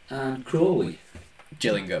 and Crawley.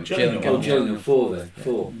 Gillingham. Gillingham, 4 then.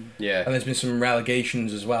 4. Yeah. And there's been some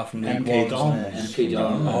relegations as well from League MK 1. Dons. MK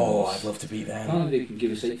Dons. Oh, I'd love to beat them. Apparently they can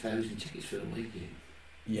give us 8,000 tickets for a league game.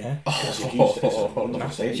 Yeah. It's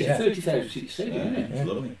 30,000 seat stadium, isn't it? It's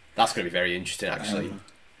lovely. That's going to be very interesting, actually.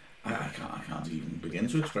 I can't even begin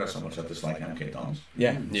to express how much I dislike MK Dons.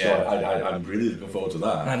 Yeah. So I'm really looking forward to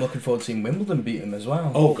that. And I'm looking forward to seeing Wimbledon beat them as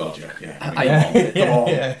well. Oh God, yeah.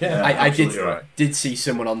 I did see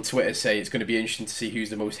someone on Twitter say it's going to be interesting to see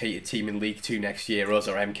who's the most hated team in League 2 next year, us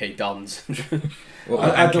or MK Dons.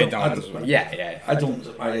 I don't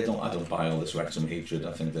buy all this Wrexham hatred.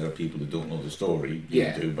 I think there are people who don't know the story.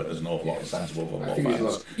 You do, but there's an awful lot of sensible football fans. Of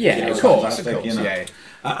course.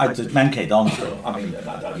 MK Dons, though. I mean,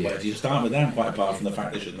 where do you start with them? Quite apart from the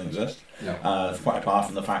fact they shouldn't exist. No. Quite apart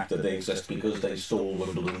from the fact that they exist because they stole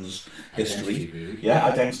Wimbledon's history. Identity, really. Yeah,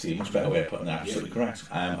 identity, much better way of putting it, absolutely correct.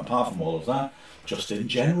 Apart from all of that, just in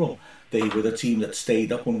general, they were the team that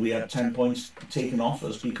stayed up when we had 10 points taken off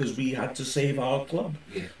us because we had to save our club.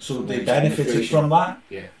 Yeah. So they benefited from that,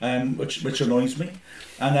 which annoys me.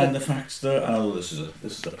 And then the fact that, I know this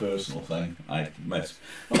is a personal thing, I admit.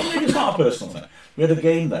 Well, maybe it's not a personal thing. We had a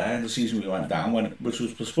game there in the season we went down which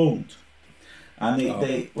was postponed. And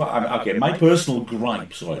my personal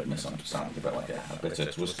gripe, so I sound a bit like a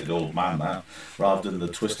bitter, twisted old man now, rather than the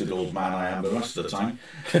twisted old man I am the rest of the time.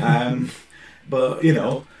 But,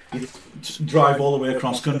 you drive all the way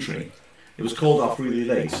across country. It was called off really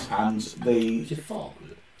late, and they... Was it fog?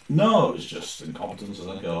 No, it was just incompetence, I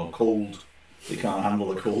think, or cold. They can't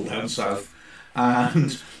handle the cold down south.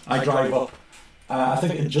 And I drive up. I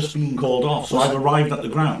think it had just been called off, so I've arrived at the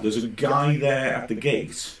ground. There's a guy there at the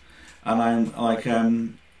gate, and I'm like,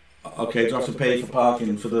 okay, do I have to pay for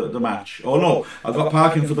parking for the match? Oh no, I've got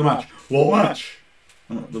parking for the match. What match?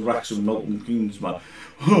 The Wrexham Milton Keynes match.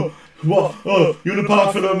 What? Oh, you're going to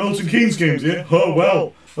park for the Milton Keynes games, yeah? Oh,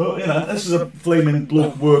 well. This is a flaming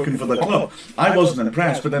bloke working for the club. I wasn't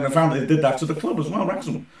impressed, but then I found they did that to the club as well,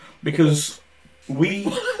 Wrexham. Because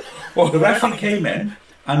the referee came in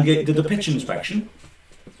and did a pitch inspection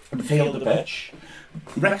and failed the pitch.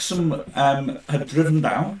 Wrexham had driven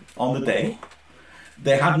down on the day.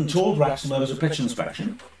 They hadn't told Wrexham there was a pitch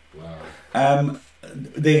inspection. Wow.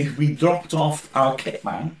 We dropped off our kit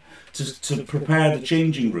man to prepare the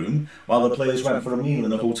changing room while the players went for a meal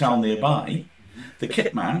in a hotel nearby. The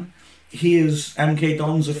kit man hears MK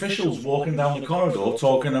Dons officials walking down the corridor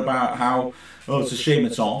talking about how it's a shame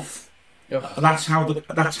it's off. That's how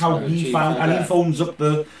he found, and he phones up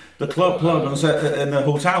the club and in the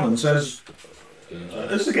hotel and says,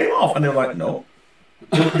 "Is the game off?" And they're like, "No."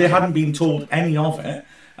 They hadn't been told any of it.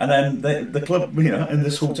 And then the club, in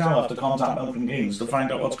this hotel have to contact Milton Keynes to find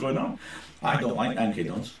out what's going on. I don't like MK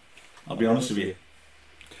Dons. I'll be honest with you.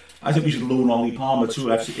 I think we should loan Ollie Palmer to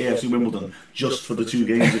AFC Wimbledon just for the 2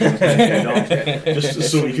 games against MK Dons,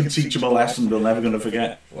 just so we can teach them a lesson they're never going to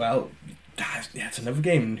forget. Well, it's another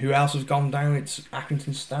game. Who else has gone down? It's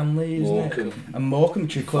Accrington Stanley, isn't it? And Morecambe,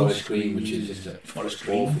 which is close. Forest Green, which is just a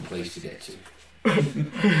awful place to get to. I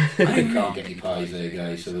can't get any pies there,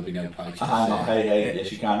 guys, so there'll be no pies. Hey,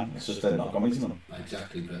 yes you can. It's just they're not coming to them.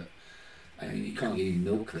 Exactly, but you can't get any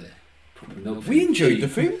milk there. We enjoyed the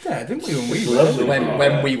food there, didn't we?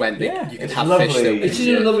 When we went, you could have fish. It's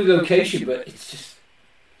in a lovely location, but it's just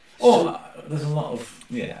there's a lot of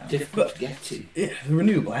difficult to get to. Yeah, the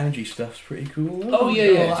renewable energy stuff's pretty cool. Oh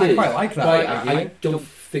yeah, I quite like that. I don't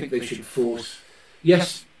think they should force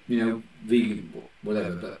yes, vegan,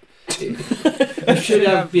 whatever, but you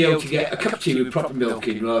should be able to get a cup of tea with proper milk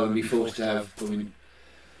in rather than be forced to have,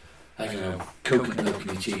 I don't know, coconut milk in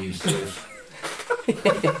your tea instead of...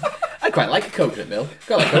 I quite like a coconut milk.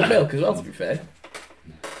 Quite like oat milk as well, to be fair.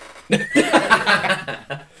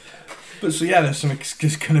 But so yeah, there's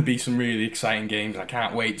going to be some really exciting games. I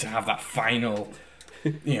can't wait to have that final,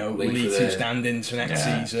 League Two stand-in to next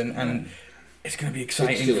season, and it's going to be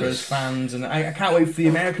exciting for us fans, and I can't wait for the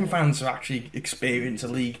American fans to actually experience a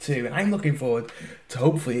League Two, and I'm looking forward to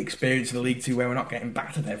hopefully experiencing the League Two where we're not getting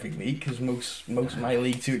battered every week, because most of my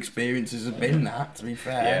League Two experiences have been that, to be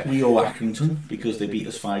fair. We owe Accrington because they beat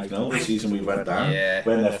us 5-0 the season we went down,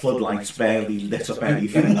 when their floodlights barely lit up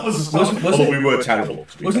anything. Although we were terrible.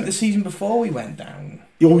 Wasn't the season before we went down?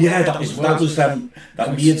 Oh yeah, that was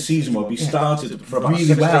that weird season where we started for about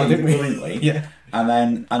really well, didn't we? Brilliantly. Yeah.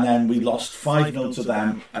 And then we lost 5-0 to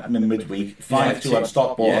them at midweek, 5-2 at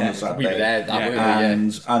Stockport on the Saturday. We were there,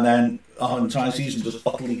 and then our entire season just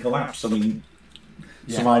utterly collapsed. I mean,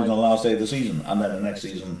 survived on the last day of the season, and then the next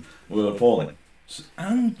season we were appalling.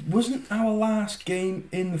 And wasn't our last game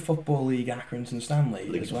in the Football League Accrington Stanley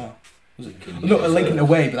Lincoln. as well? Was it? Not Lincoln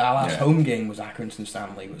away, but our last home game was Accrington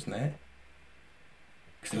Stanley, wasn't it?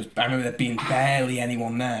 Because I remember there being barely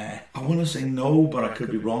anyone there. I want to say no, but I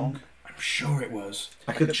could be wrong. I'm sure it was.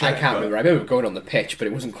 I could check. I can't remember. I remember going on the pitch, but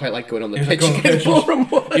it wasn't quite like going on the It was pitch. like going on the pitch. Ballroom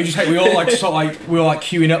was. It was just like we all we were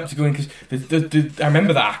queuing up to go in, because I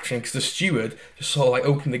remember that actually, because the steward just sort of like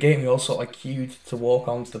opened the gate and we all sort of like queued to walk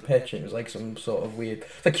onto the pitch. It was like some sort of weird,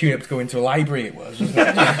 it's like queuing up to go into a library. It was, wasn't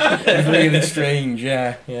it? It was really strange.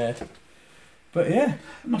 Yeah. But yeah,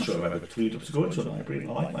 I'm not sure I've ever queued up to go into a library.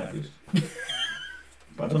 I like libraries.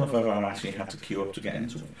 But I don't know if I've ever actually had to queue up to get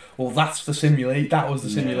into it. well, that's the simulate. That was the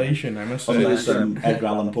simulation. I must say. Unless Edgar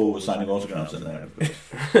Allan Poe was signing autographs in there,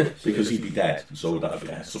 because he'd be dead, so that would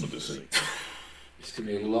be something to see. There's going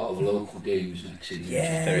to be a lot of local games next season.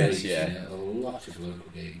 Yeah, there is. Yeah, a lot of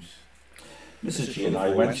local games. Mrs. G and I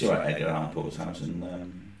went to Edgar Allan Poe's house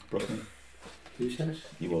in Brooklyn. Whose house?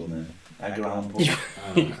 He wasn't there. Edgar Allan Poe.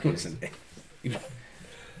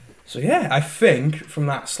 So yeah, I think from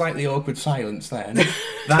that slightly awkward silence, then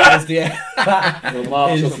that is the Well,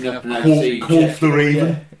 Mark's looking up now to see Wolf the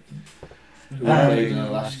Raven. who played in the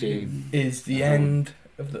last game. is the end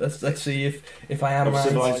of the, let's see if I am Of right.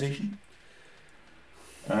 civilization.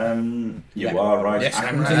 You are right. Yes,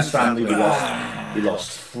 I'm Accrington right. Stanley, we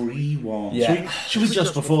lost 3-1. Yeah. Should we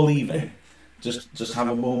just before leaving, just have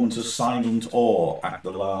a moment of silent awe at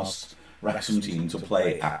the last Wrexham team to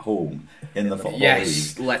play at home in the Football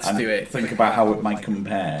Yes, League? let's and do it. Think about how it might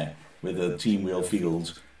compare with the Team Wheel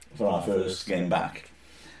Field for our first game back.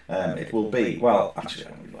 It will be, well, actually,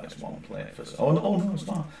 I only like one player first. Oh, no, it's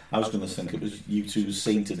not. I was going to think it was U2's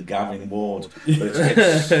sainted Gavin Ward. But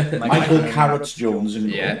it's Michael Carrots-Jones in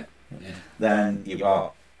goal. Yeah. Then you've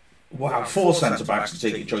got 4 centre-backs to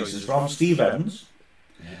take your choices from. Steve Evans,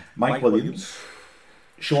 Mike Williams,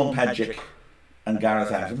 Sean Pedgick and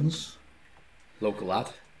Gareth Evans. Local lad.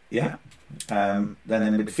 Yeah. Then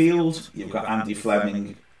in midfield, you've got Andy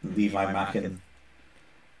Fleming and Levi Mackin.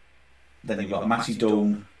 Then you've got Matty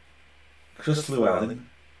Doan, Chris Llewellyn,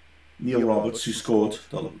 Neil Roberts, who scored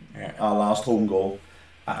our last home goal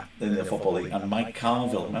in the Football League, and Mike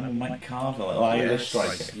Carville. Remember Mike Carville, an Irish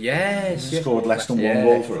striker? Yes. He scored less than one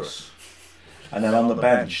goal for us. And then on the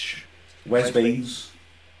bench, Wes Baines,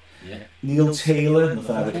 Neil Taylor,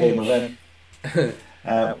 nothing ever came of him.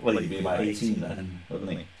 Well, he'd be about 18 then, wouldn't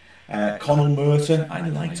he? Connell Murter, I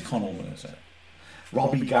liked Connell Murter.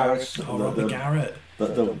 Robbie Garrett. Robbie Garrett.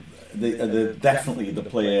 Definitely the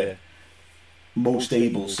player most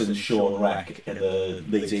able since Sean Reck in the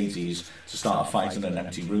late 80s to start a fight in an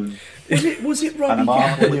empty room. Was it Robbie And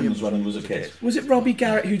Mark Garrett? Williams when he was a kid. Was it Robbie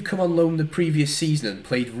Garrett who'd come on loan the previous season and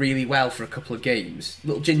played really well for a couple of games?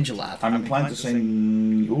 Little ginger lad. I'm inclined to say,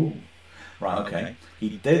 oh, right, okay.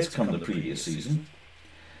 He did come the previous season.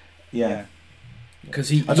 Yeah.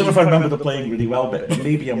 Because I don't know if I remember the playing really well, but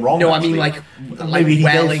maybe I'm wrong. No, actually. I mean Maybe he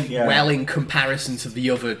well, did, well in comparison to the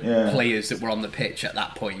other Yeah. players that were on the pitch at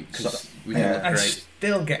that point. Because we didn't look I great.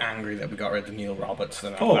 still get angry that we got rid of Neil Roberts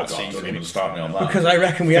Oh, that God, season. don't even start me on that. Because I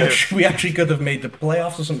reckon we actually could have made the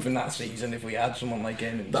playoffs or something that season if we had someone like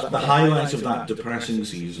him. The highlight of that depressing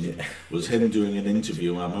season was him doing an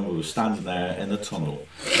interview. I remember we were standing there in a tunnel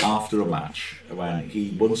after a match when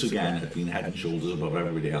he once again had been head and shoulders above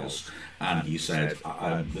everybody else, and he said,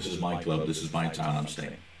 "This is my club, this is my town, I'm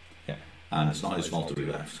staying." Yeah. And it's not his fault that he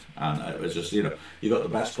left. And it was just, you got the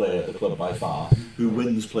best player at the club by far, who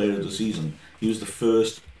wins Player of the Season. He was the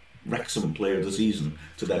first Wrexham Player of the Season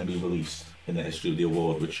to then be released in the history of the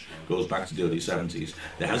award, which goes back to the early 70s.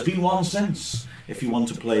 There has been one since, if you want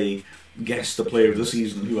to guess the player of the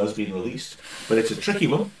season who has been released, but it's a tricky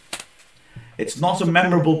one. It's not a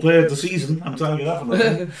memorable player of the season, I'm telling you that.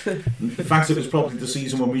 In fact, it was probably the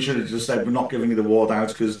season when we should have just said we're not giving the award out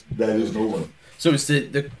because there is no one. So it's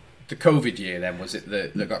the COVID year then, was it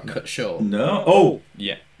that got cut short? No. Oh,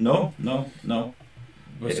 Yeah. no.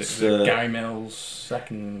 Was It's, it the Gary Mills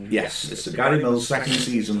second? Yes, it's the Gary Mills second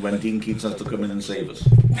season when Dean Keats has to come in and save us.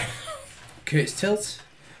 Curtis Tilt?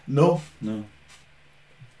 No.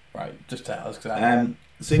 Right, just tell us. Cause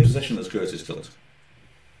Same position as Curtis Tilt.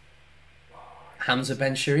 Hamza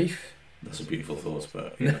Ben Sharif? That's a beautiful thought,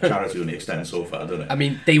 but charity only extends so far, doesn't it? I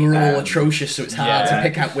mean, they were all atrocious, so it's hard to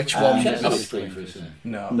pick out which one. Chester's playing for us, isn't it?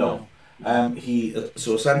 No.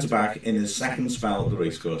 So centre back in his second spell at the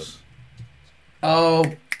racecourse. Oh,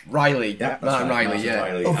 Riley. Yeah, that's Martin right, Riley, Martin yeah.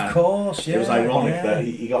 Riley. Of And course, yeah. it was ironic yeah. that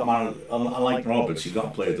he got married. Unlike Roberts, he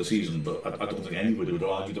got player of the season, but I don't think anybody would have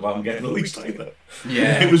argued about him getting released either.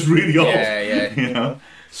 Yeah. It was really odd. Yeah. You know,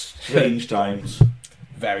 strange times.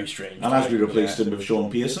 Very strange. And as we replaced him with Sean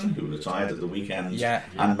Pearson, who retired at the weekend,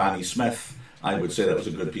 and Manny Smith, I would say that was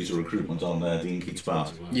a good piece of recruitment on Dean Keats'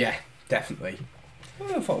 part. Yeah, definitely.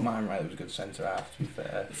 I thought Martin Riley was a good centre half, to be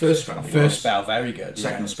fair. First spell, very good.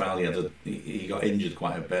 Second spell, he got injured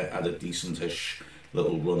quite a bit, had a decent-ish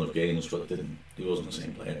little run of games, but he wasn't the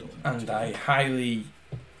same player, I don't think. And I highly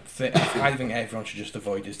think everyone should just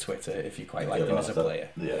avoid his Twitter if you quite like him as a player.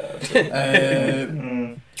 Yeah.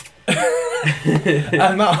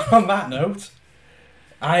 And on that note,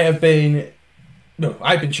 I've been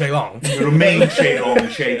Shay Long. You remain Shay Long,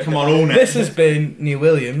 Shay. Come on, own it. This has been Neil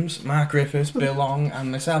Williams, Mark Griffiths, Bill Long,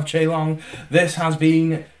 and myself, Shay Long. This has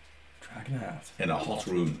been Dragonheart. In a hot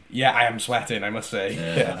room. Yeah, I am sweating, I must say.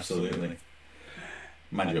 Yeah, absolutely.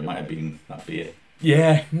 Mind you, it might have been that beer.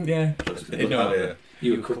 Yeah.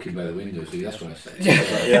 You were cooking by the window, so that's what I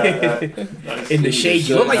said. In the shade.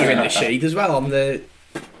 You look like you're in the shade as well on the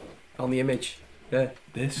image. Yeah.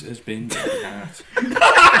 This has been Dragonheart.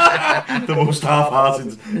 The most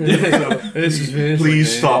half-hearted. This is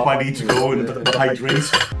Please stop, I need to go and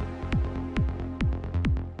hydrate.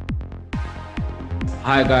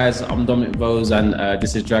 Hi guys, I'm Dominic Vose and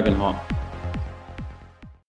this is Dragonheart.